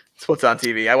 it's what's on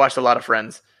TV. I watched a lot of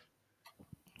Friends.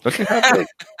 Don't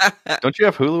you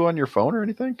have Hulu on your phone or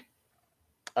anything?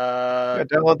 You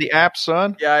download the app,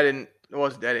 son. Yeah, I didn't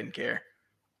care.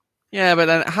 Yeah, but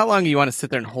then how long do you want to sit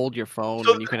there and hold your phone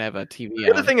when you can have a TV on?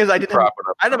 The other thing is I didn't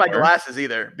have my glasses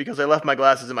either because I left my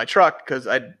glasses in my truck because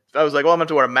I was like, well, I'm going to have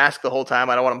to wear a mask the whole time.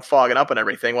 I don't want them fogging up and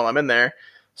everything while I'm in there.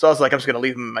 So I was like, I'm just going to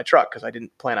leave them in my truck because I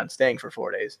didn't plan on staying for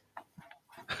 4 days.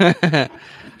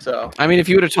 So I mean, if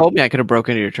you would have told me, I could have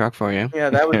broken into your truck for you. yeah,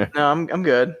 that was no. I'm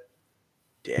good.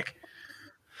 Dick.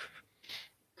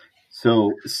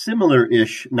 So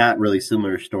similar-ish, not really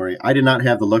similar story. I did not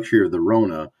have the luxury of the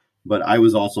Rona, but I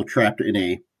was also trapped in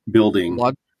a building.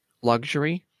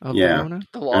 Luxury of Yeah. the Rona?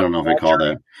 I don't know if they call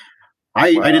that.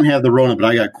 I didn't have the Rona, but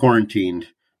I got quarantined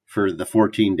for the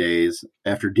 14 days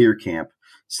after deer camp.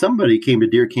 Somebody came to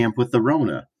deer camp with the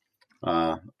Rona.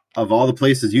 Of all the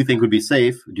places you think would be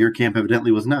safe, deer camp evidently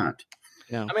was not.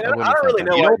 No, I mean, I don't really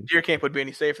know why deer camp would be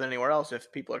any safer than anywhere else if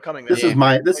people are coming there. This is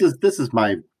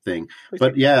my thing.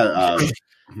 But yeah,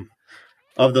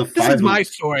 of the this five, is my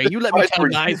story. You let me tell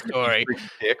my story.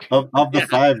 Of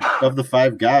the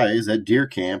five guys at deer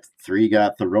camp, 3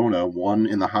 got the Rona, 1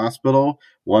 in the hospital,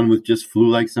 1 with just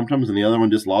flu-like symptoms, and the other one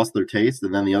just lost their taste.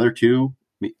 And then the other 2,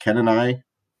 Ken and I,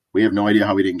 we have no idea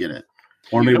how we didn't get it.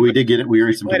 Or maybe we did get it. We were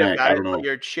asymptomatic. I don't know.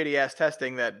 Your shitty ass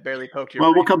testing that barely poked your.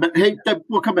 Well, we'll come back. Hey,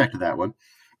 we'll come back to that one.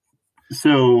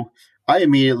 So I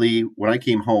immediately, when I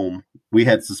came home, we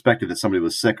had suspected that somebody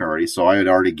was sick already. So I had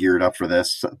already geared up for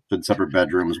this. In separate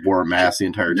bedrooms, wore a mask the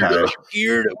entire time.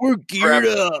 We're geared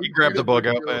up. You grabbed the bug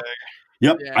out bag.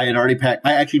 Yep, yeah. I had already packed.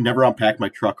 I actually never unpacked my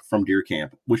truck from deer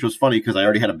camp, which was funny because I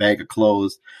already had a bag of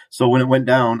clothes. So when it went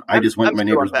down, I just went to my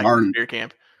neighbor's barn. Deer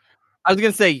camp. I was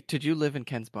gonna say, did you live in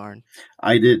Ken's barn?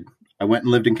 I did. I went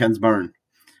and lived in Ken's barn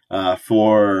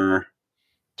for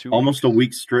almost a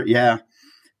week straight. Yeah.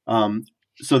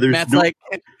 So there's Matt's like,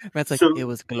 it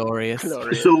was glorious.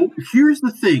 So here's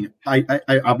the thing. I'm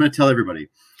going to tell everybody.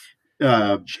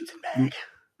 Ken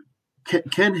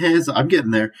has. I'm getting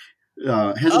there.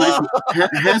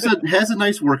 Has a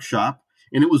nice workshop,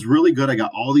 and it was really good. I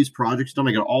got all these projects done.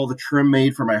 I got all the trim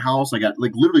made for my house. I got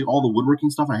literally all the woodworking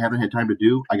stuff I haven't had time to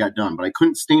do. I got done, but I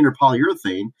couldn't stain or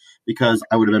polyurethane because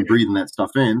I would have been breathing that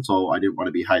stuff in. So I didn't want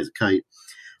to be high as a kite.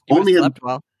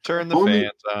 Turn the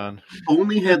fans on.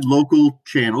 Only had local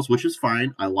channels, which is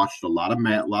fine. I watched a lot of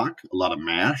Matlock, a lot of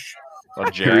MASH,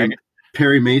 Jag.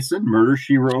 Perry Mason, Murder,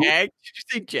 She Wrote. Jag? Did you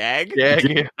say Jag?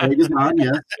 Jag is on,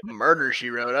 yes. Murder,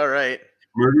 She Wrote. All right.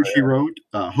 Murder, She Wrote.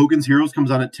 Hogan's Heroes comes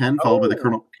on at 10, followed by the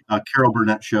Carol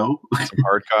Burnett Show. Some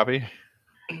hard copy.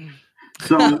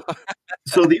 So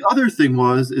the other thing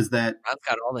is that I've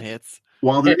got all the hits.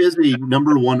 While there is a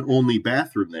number 1 only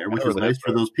bathroom there, which is nice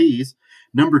for those peas,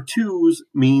 number 2s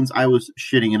means I was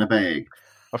shitting in a bag.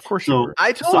 Of course you were.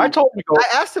 I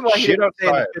asked him why he didn't stay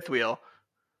in the fifth wheel.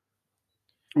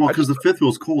 Well, because the fifth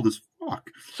wheel's cold as fuck.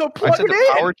 So plug it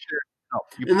in. Power chair. No,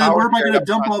 and then where am I going to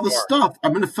dump all the stuff?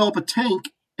 I'm going to fill up a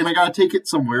tank, and I got to take it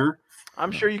somewhere.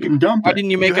 I'm sure you can dump it. Why didn't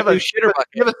you make a new shitter bucket?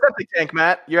 You have a septic tank,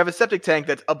 Matt. You have a septic tank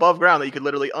that's above ground that you could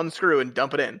literally unscrew and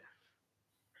dump it in.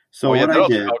 So what I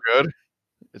did. Good.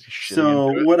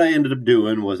 So what I ended up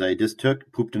doing was I just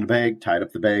pooped in a bag, tied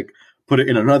up the bag, put it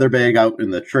in another bag out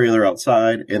in the trailer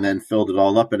outside, and then filled it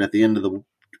all up. And at the end of the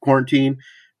quarantine,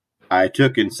 I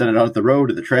took and sent it out at the road,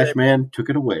 and the trash man took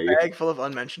it away. Bag full of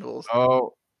unmentionables.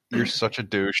 Oh, you're such a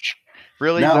douche.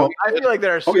 Really? Now, I feel like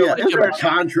there are so many. It was a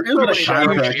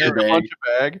contractor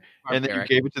bag, and then you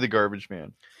gave it to the garbage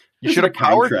man. You should have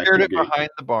power shared it behind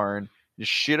the barn, just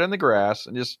shit on the grass,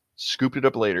 and just scooped it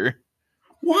up later.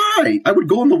 Why? I would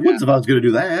go in the woods if I was going to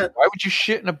do that. Why would you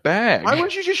shit in a bag? Why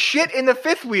wouldn't you just shit in the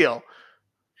fifth wheel?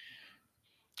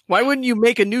 Why wouldn't you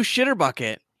make a new shitter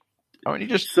bucket? Oh, and you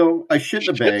just so I shit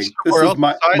in the bag. This is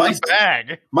my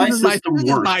bag. My system works.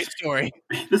 This is my story.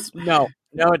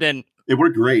 No, it didn't. It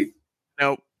worked great.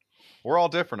 Nope. We're all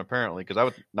different apparently because I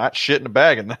would not shit in a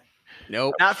bag and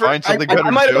nope. Not for find something good. I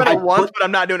might have done it once, but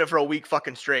I'm not doing it for a week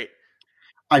fucking straight.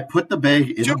 I put the bag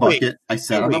in the bucket. I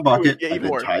sat on the bucket. I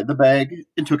then tied the bag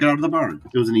and took it out of the barn.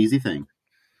 It was an easy thing.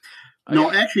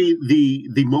 No, actually,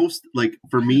 the most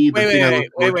for me.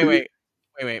 Wait.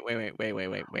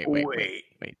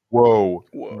 Whoa.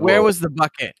 Where was the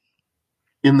bucket?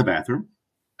 In the bathroom.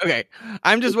 Okay,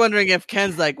 I'm just wondering if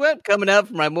Ken's like, well, coming up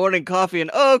for my morning coffee, and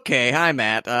okay, hi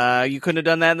Matt. You couldn't have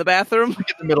done that in the bathroom? In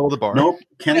the middle of the barn. Nope.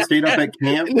 Ken stayed up at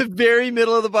camp in the very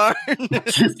middle of the barn,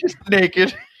 just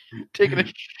naked. Taking a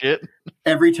shit.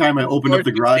 Every time I opened up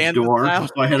the garage door, so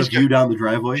I had a view down the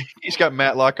driveway. He's got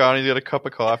Matlock on. He's got a cup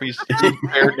of coffee. He's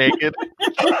bare naked,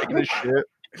 taking a shit.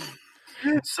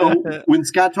 So when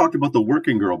Scott talked about the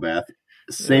working girl bath,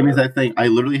 same exact thing. I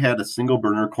literally had a single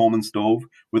burner Coleman stove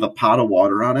with a pot of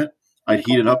water on it. I'd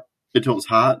heat it up until it was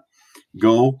hot.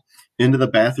 Go into the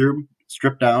bathroom,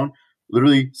 strip down,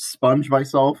 literally sponge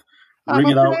myself, wring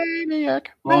it out.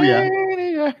 Maniac. Oh yeah.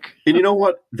 And you know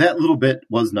what? That little bit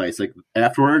was nice. Like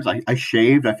afterwards, I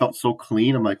shaved. I felt so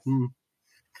clean. I'm like,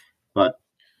 But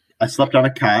I slept on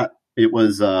a cot. It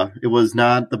was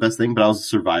not the best thing, but I was a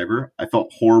survivor. I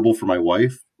felt horrible for my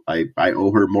wife. I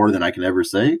owe her more than I can ever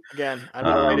say. Again, I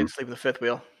don't know why I didn't sleep in the fifth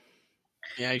wheel.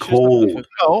 Yeah, you should cold.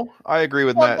 No, I agree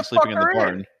with Matt sleeping in the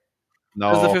barn.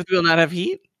 No, does the fifth wheel not have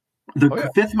heat? The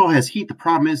fifth wheel has heat. The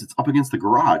problem is it's up against the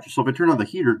garage. So if I turn on the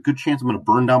heater, good chance I'm going to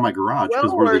burn down my garage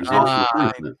because where the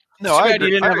exhaust is. No, I agree.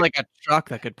 You didn't have like a truck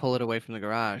that could pull it away from the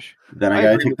garage. Then I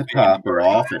got to take the topper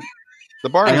off. And the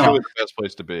barn is really the best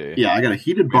place to be. Yeah, I got a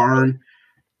heated barn.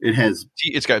 It's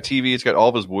got TV. It's got all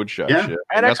of his wood shop shit.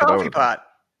 And a coffee pot.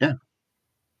 Yeah.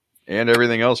 And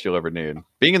everything else you'll ever need.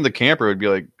 Being in the camper would be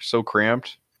like so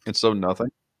cramped and so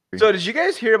nothing. So did you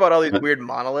guys hear about all these weird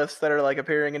monoliths that are like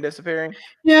appearing and disappearing?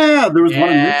 Yeah, there was one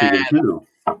in Michigan too.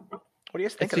 What do you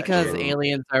guys think? It's because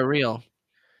aliens are real.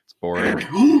 It's boring.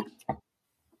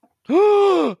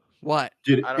 What?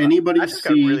 Did anybody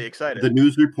see really excited. The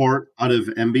news report out of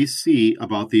NBC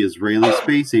about the Israeli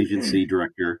Space Agency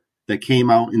director that came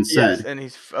out and said and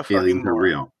he's aliens are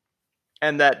real?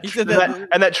 And that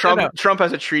Trump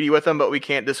has a treaty with them, but we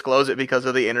can't disclose it because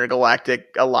of the intergalactic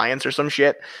alliance or some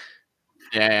shit.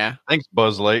 Yeah. Thanks,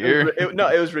 Buzz Lightyear.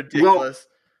 It was ridiculous.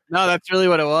 No, that's really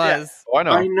what it was. Yeah.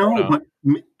 I know,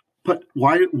 but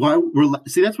why?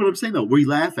 See, that's what I'm saying though. We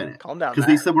laugh at it. Calm down, because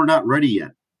they said we're not ready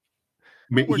yet.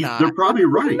 They're probably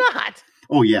right. We're not.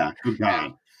 Oh yeah, good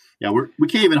God. Yeah, we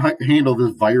can't even handle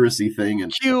this virusy thing.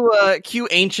 And cue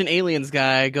ancient aliens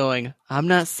guy going, I'm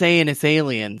not saying it's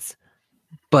aliens,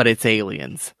 but it's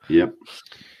aliens. Yep.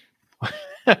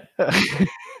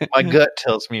 My gut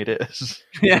tells me it is.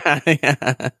 Yeah.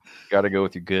 Gotta go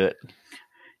with your gut.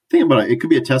 Think about it. It could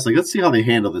be a test. Like, let's see how they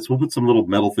handle this. We'll put some little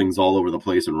metal things all over the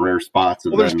place in rare spots.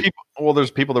 And there's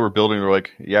people that were building. They're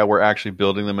like, yeah, we're actually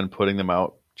building them and putting them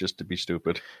out just to be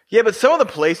stupid. Yeah, but some of the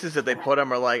places that they put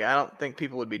them are like, I don't think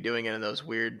people would be doing it in those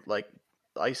weird, like,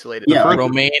 isolated. Yeah,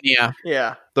 Romania.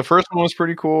 Yeah. The first one was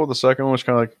pretty cool. The second one was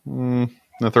kind of like,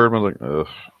 The third one was like, ugh,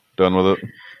 done with it.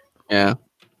 Yeah.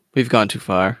 We've gone too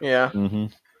far. Yeah. Mm-hmm.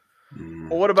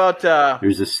 Well, what about...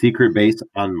 there's a secret base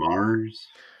on Mars.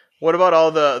 What about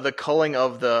all the culling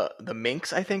of the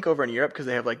minks, I think, over in Europe? Because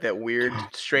they have, like, that weird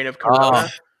strain of corona.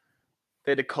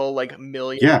 They had to cull, like,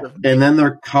 millions of minks. And then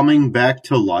they're coming back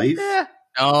to life? Yeah.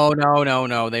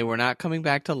 No. They were not coming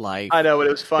back to life. I know, but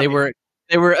it was funny.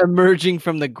 They were emerging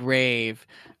from the grave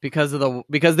because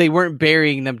they weren't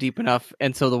burying them deep enough,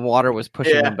 and so the water was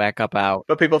pushing them back up out.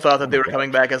 But people thought that they were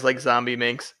coming back as, like, zombie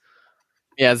minks.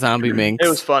 Yeah, zombie minks. It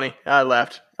was funny. I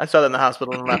laughed. I saw that in the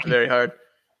hospital and laughed very hard.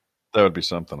 That would be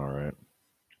something, all right.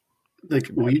 Like,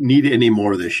 we need any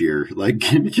more this year. Like,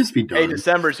 can it just be done? Hey,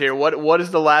 December's here. What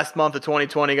is the last month of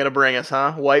 2020 going to bring us,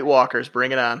 huh? White Walkers,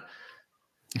 bring it on.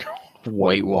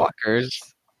 White Walkers?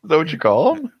 Is that what you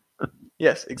call them?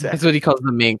 Yes, exactly. That's what he calls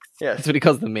the minks. Yes. That's what he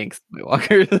calls the minks, White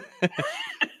Walkers.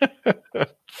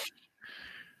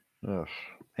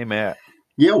 Hey, Matt.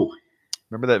 Yo.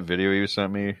 Remember that video you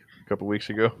sent me a couple weeks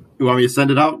ago? You want me to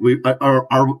send it out?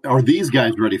 Are these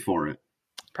guys ready for it?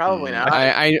 Probably not.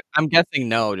 I'm guessing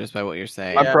no, just by what you're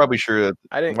saying. I'm probably sure that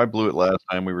I blew it last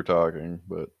time we were talking,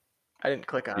 but I didn't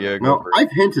click on it. Well,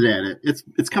 I've hinted at it.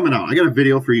 It's coming out. I got a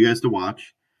video for you guys to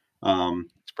watch.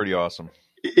 It's pretty awesome.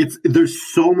 There's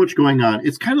so much going on.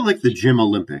 It's kind of like the Gym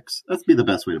Olympics. That's be the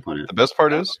best way to put it. The best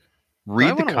part is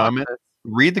read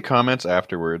the comments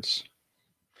afterwards.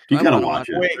 You gotta watch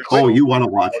it. You want to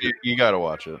watch it? You gotta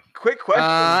watch it. Quick question.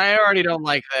 I already don't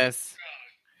like this.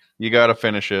 You gotta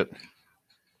finish it.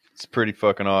 It's pretty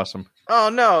fucking awesome. Oh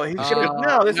no! He's gonna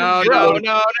no.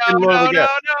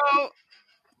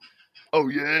 Oh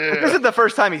yeah! This is the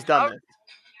first time he's done this.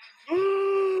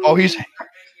 Oh,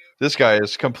 this guy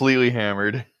is completely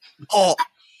hammered. Oh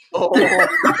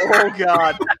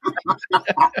God!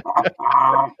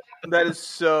 That is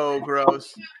so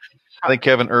gross. I think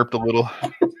Kevin irped a little.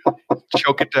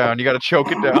 Choke it down. You got to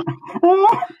choke it down.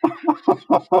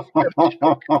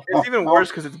 It's even worse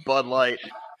because it's Bud Light.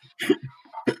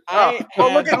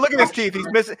 Look at his teeth.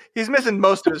 He's missing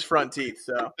most of his front teeth.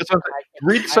 So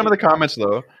read some of the comments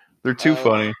though. They're too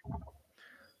funny.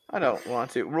 I don't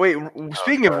want to. Wait,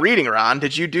 speaking of reading, Ron,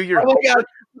 did you do your? Oh my God!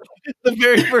 The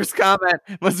very first comment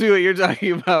must be what you're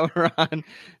talking about, Ron.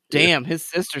 Damn, his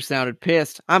sister sounded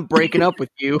pissed. I'm breaking up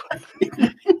with you.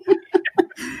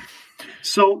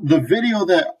 So the video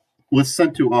that was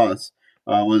sent to us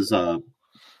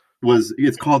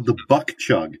it's called the Buck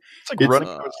Chug. It's like running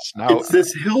with a snout. It's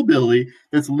this hillbilly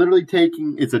that's literally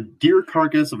it's a deer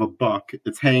carcass of a buck.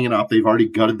 It's hanging up. They've already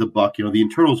gutted the buck. You know, the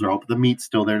internals are out, but the meat's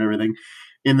still there and everything.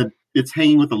 And it's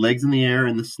hanging with the legs in the air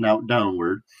and the snout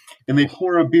downward. And they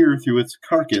pour a beer through its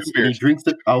carcass and he drinks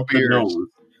it out the nose.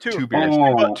 Two beers.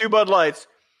 2 Bud Lights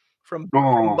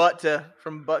from butt to.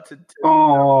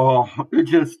 It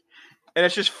just. And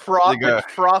it's just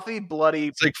frothy, bloody.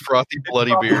 It's like frothy,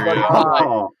 bloody beer.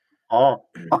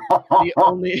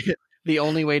 The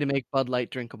only way to make Bud Light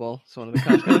drinkable. It's one of the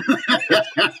comments.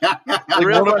 The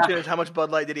real question is, how much Bud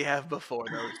Light did he have before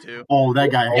those two? Oh,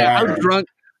 that guy. Yeah,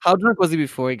 how drunk was he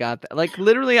before he got that? Like,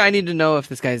 literally, I need to know if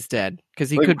this guy's dead because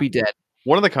he could be dead.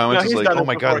 One of the comments is like, "Oh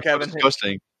my god, it's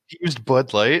disgusting." He used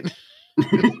Bud Light.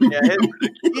 Yeah,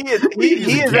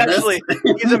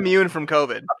 he's immune from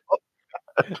COVID.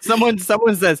 Someone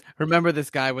says, "Remember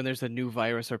this guy when there's a new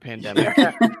virus or pandemic."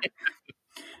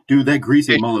 Dude, that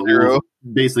greasy mullet will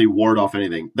basically ward off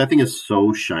anything. That thing is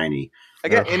so shiny.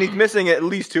 Again, and he's missing at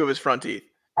least 2 of his front teeth.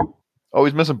 Oh,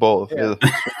 he's missing both. Yeah.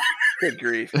 Good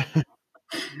grief.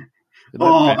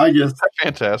 That's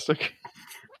fantastic.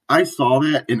 I saw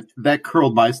that and that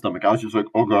curled my stomach. I was just like,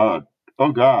 oh god.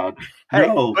 Hey,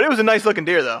 no. But it was a nice looking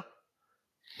deer though.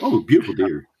 Oh, beautiful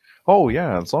deer. Oh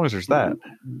yeah, as long as there's that.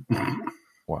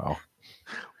 Wow.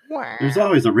 There's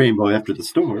always a rainbow after the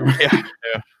storm. Yeah.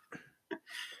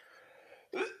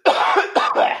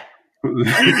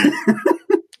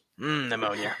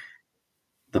 Pneumonia.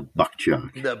 The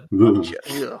buckchuck.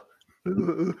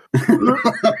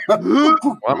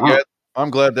 Well, I'm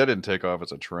glad that didn't take off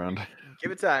as a trend.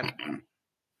 Give it time.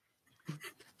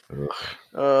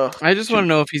 I just want to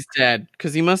know if he's dead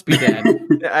because he must be dead.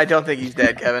 I don't think he's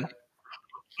dead, Kevin.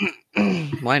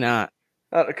 Why not?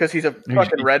 Because he's a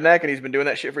fucking redneck and he's been doing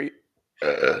that shit for years.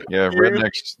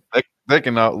 Rednecks, they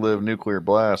can outlive nuclear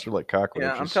blasts. They're like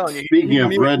cockroaches. Yeah, I'm telling you. Speaking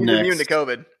of rednecks, immune to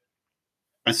COVID.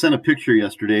 I sent a picture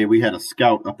yesterday. We had a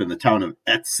scout up in the town of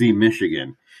Etsy,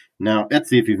 Michigan. Now,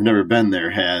 Etsy, if you've never been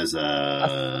there, has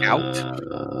a scout.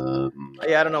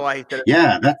 Yeah, I don't know why he said it.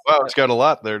 Yeah, it's got a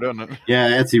lot there, doesn't it?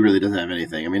 Yeah, Etsy really doesn't have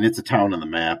anything. I mean, it's a town on the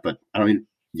map, but I mean,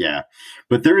 yeah.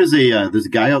 But there's a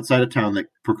guy outside of town that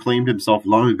proclaimed himself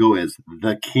long ago as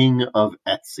the king of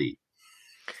Etsy.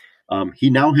 He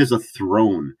now has a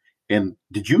throne. And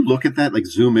did you look at that? Like,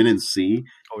 zoom in and see?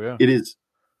 Oh, yeah. It is.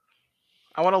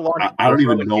 I want to launch. I don't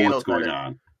even know what's going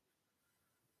on.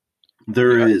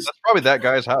 There is. That's probably that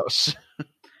guy's house.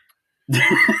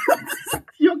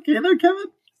 You okay there, Kevin?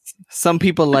 Some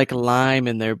people like lime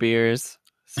in their beers,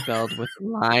 spelled with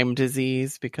Lyme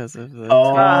disease because of the.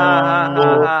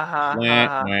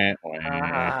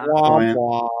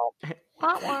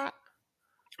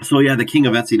 So yeah, the king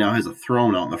of Etsy now has a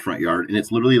throne out in the front yard, and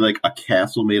it's literally like a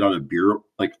castle made out of beer,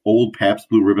 like old Pabst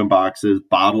Blue Ribbon boxes,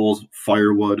 bottles,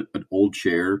 firewood, an old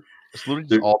chair. It's literally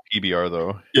just all PBR,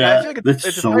 though. Yeah,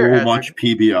 it's so much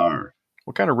PBR.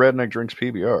 What kind of redneck drinks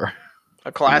PBR?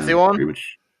 A classy one? Pretty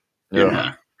much.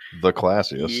 Yeah. The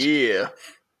classiest. Yeah.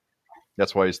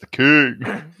 That's why he's the king.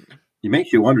 It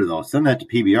makes you wonder, though. Send that to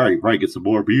PBR, you probably get some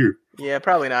more beer. Yeah,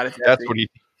 probably not. That's what he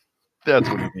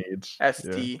needs.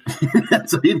 ST. Yeah.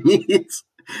 That's what he needs.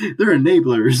 They're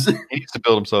enablers. He needs to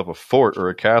build himself a fort or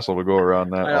a castle to go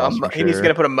around that. He needs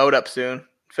to put a moat up soon.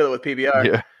 Fill it with PBR.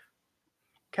 Yeah.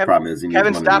 Kevin,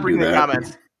 stop reading the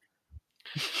comments.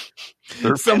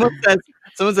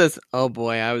 Someone says, "Oh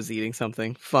boy, I was eating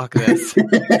something. Fuck this."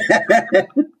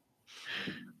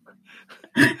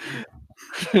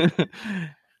 That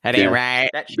ain't right.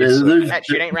 That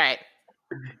shit ain't right.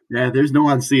 Yeah, there's no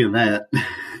one seeing that.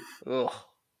 Ugh.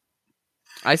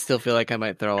 I still feel like I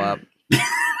might throw up.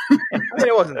 I mean,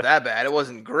 it wasn't that bad. It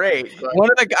wasn't great. But...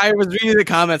 I was reading the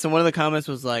comments, and one of the comments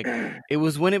was like, "It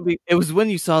was when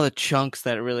you saw the chunks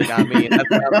that really got me." And that's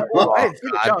like, I didn't see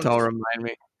the chunks. Don't remind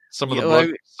me. Some of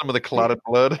the clotted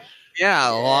blood.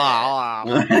 Yeah.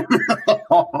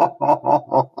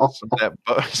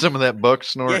 Some of that buck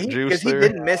snort juice there.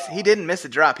 He didn't miss a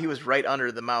drop. He was right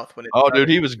under the mouth when it. Oh, dude,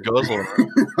 he was guzzling.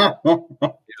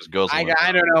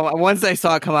 I don't know. Once I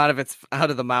saw it come out of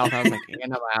the mouth, I was like,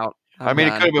 "And I'm out." It could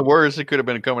have been worse. It could have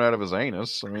been coming out of his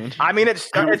anus. It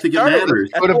started.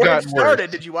 It started.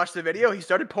 Did you watch the video? He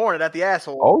started pouring it at the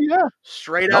asshole. Oh yeah,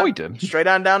 straight on. He did. Straight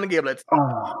on down the giblets.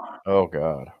 Oh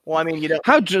god. Well, I mean,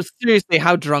 how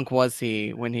drunk was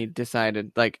he when he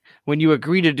decided? Like when you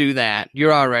agree to do that,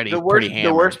 you're already pretty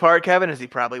hammered. The worst part, Kevin, is he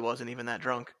probably wasn't even that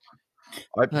drunk.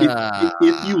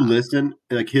 If you listen,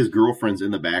 like his girlfriend's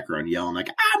in the background yelling, like,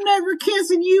 "I'm never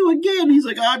kissing you again." He's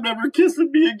like, "I'm never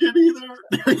kissing me again either."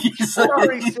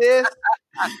 Sorry, sis.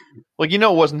 Well,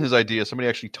 it wasn't his idea. Somebody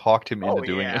actually talked him into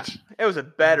doing it. It was a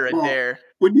better dare.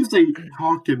 When you say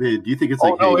talked him in, do you think it's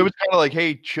like? No, it was kind of like,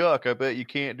 "Hey, Chuck, I bet you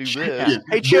can't do this." Yeah.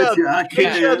 Hey, Chuck,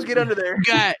 get under there.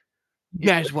 You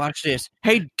guys, watch this.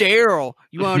 Hey, Daryl,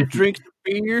 you want to drink some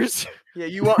beers? Yeah,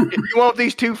 you want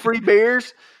these 2 free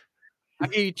beers? I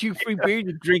give you 2 free beers.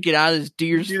 You drink it out of this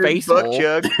deer's face buck hole.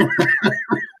 chug.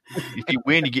 If you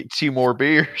win, you get 2 more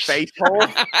beers. Face hole.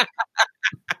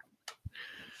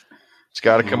 It's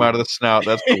got to come out of the snout.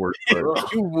 That's the worst part.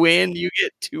 If you win, you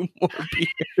get 2 more beers.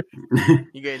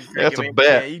 You can That's a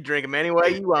bet. Yeah, you drink them any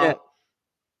way you want. Yeah.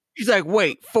 He's like,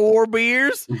 wait, 4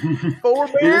 beers? 4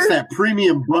 It's beers? that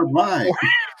premium Bud Light.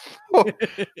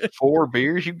 4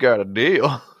 beers? You got a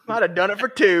deal. Might have done it for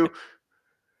 2.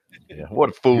 Yeah, what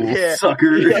a fool. Yeah.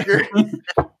 Sucker. Sucker.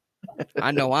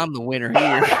 I know I'm the winner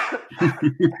here.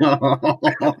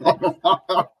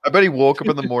 I bet he woke up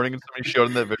in the morning and somebody showed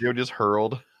him that video and just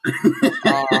hurled.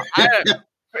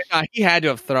 He had to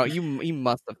have thrown. He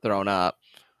must have thrown up.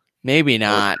 Maybe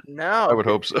not. No. I would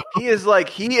hope so. He is the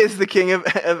king of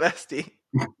SD.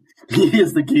 He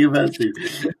is the king of SD.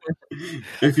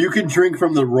 If you can drink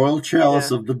from the royal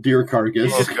chalice of the deer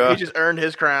carcass, He just earned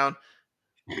his crown.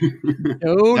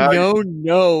 No.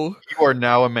 You are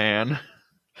now a man.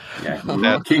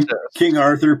 yeah. King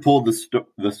Arthur pulled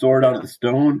the sword out of the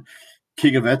stone.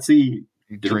 King of Etsy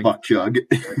did a buck chug.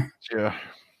 Yeah.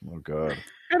 Oh God.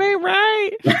 It ain't right.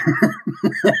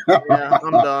 Yeah,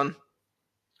 I'm done.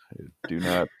 Do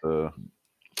not.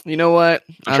 You know what?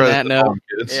 On that note,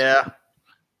 Yeah.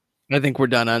 I think we're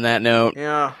done on that note.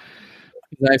 Yeah.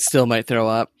 I still might throw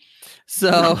up.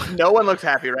 So No one looks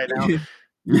happy right now.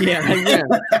 yeah.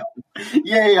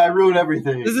 Yay! I ruined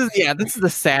everything. This is the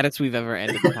saddest we've ever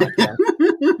ended the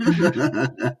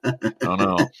podcast. Oh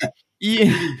no.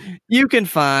 You can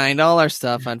find all our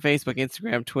stuff on Facebook,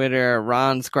 Instagram, Twitter,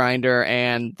 Ron's Grinder,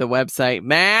 and the website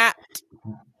Matt.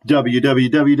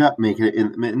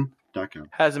 www.makeitinthemitten.com.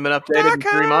 Hasn't been updated in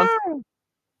 3 months.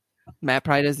 Matt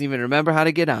probably doesn't even remember how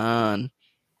to get on.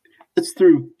 It's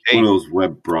through one of those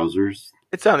web browsers.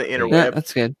 It's on the interweb. Yeah,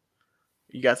 that's good.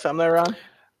 You got something there, Ron?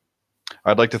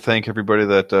 I'd like to thank everybody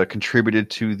that contributed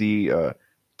to the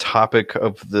topic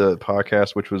of the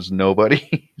podcast, which was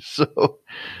nobody. So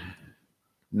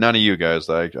none of you guys.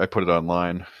 I put it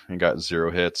online and got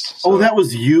 0 hits. So that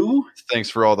was you?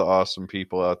 Thanks for all the awesome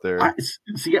people out there.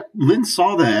 Lynn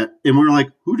saw that, and we were like,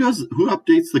 who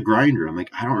updates the grinder? I'm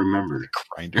like, I don't remember.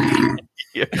 Grinder.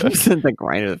 Yeah. Who sent the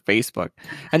Grinder to Facebook?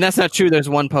 And that's not true. There's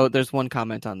one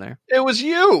comment on there. It was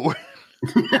you.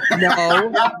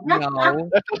 No.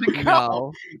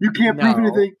 You can't prove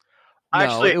anything.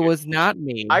 Actually, it was not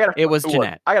me. It was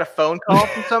Jeanette. I got a phone call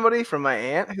from somebody, from my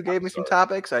aunt, who gave me some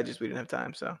topics. We didn't have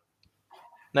time, so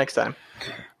next time.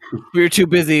 We were too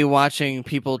busy watching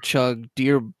people chug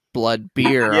deer blood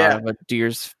beer out of a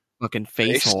deer's fucking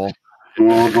face hole.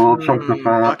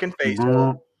 Fucking face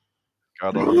hole.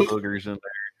 Got all the boogers in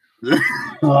there.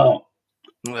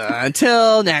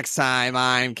 Until next time,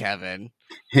 I'm Kevin.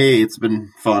 Hey, it's been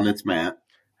fun. It's Matt.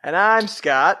 And I'm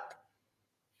Scott.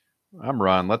 I'm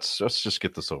Ron. Let's just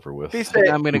get this over with. Be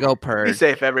safe. I'm going to go purge. Be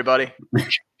safe, everybody.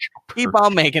 Keep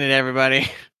on making it, everybody.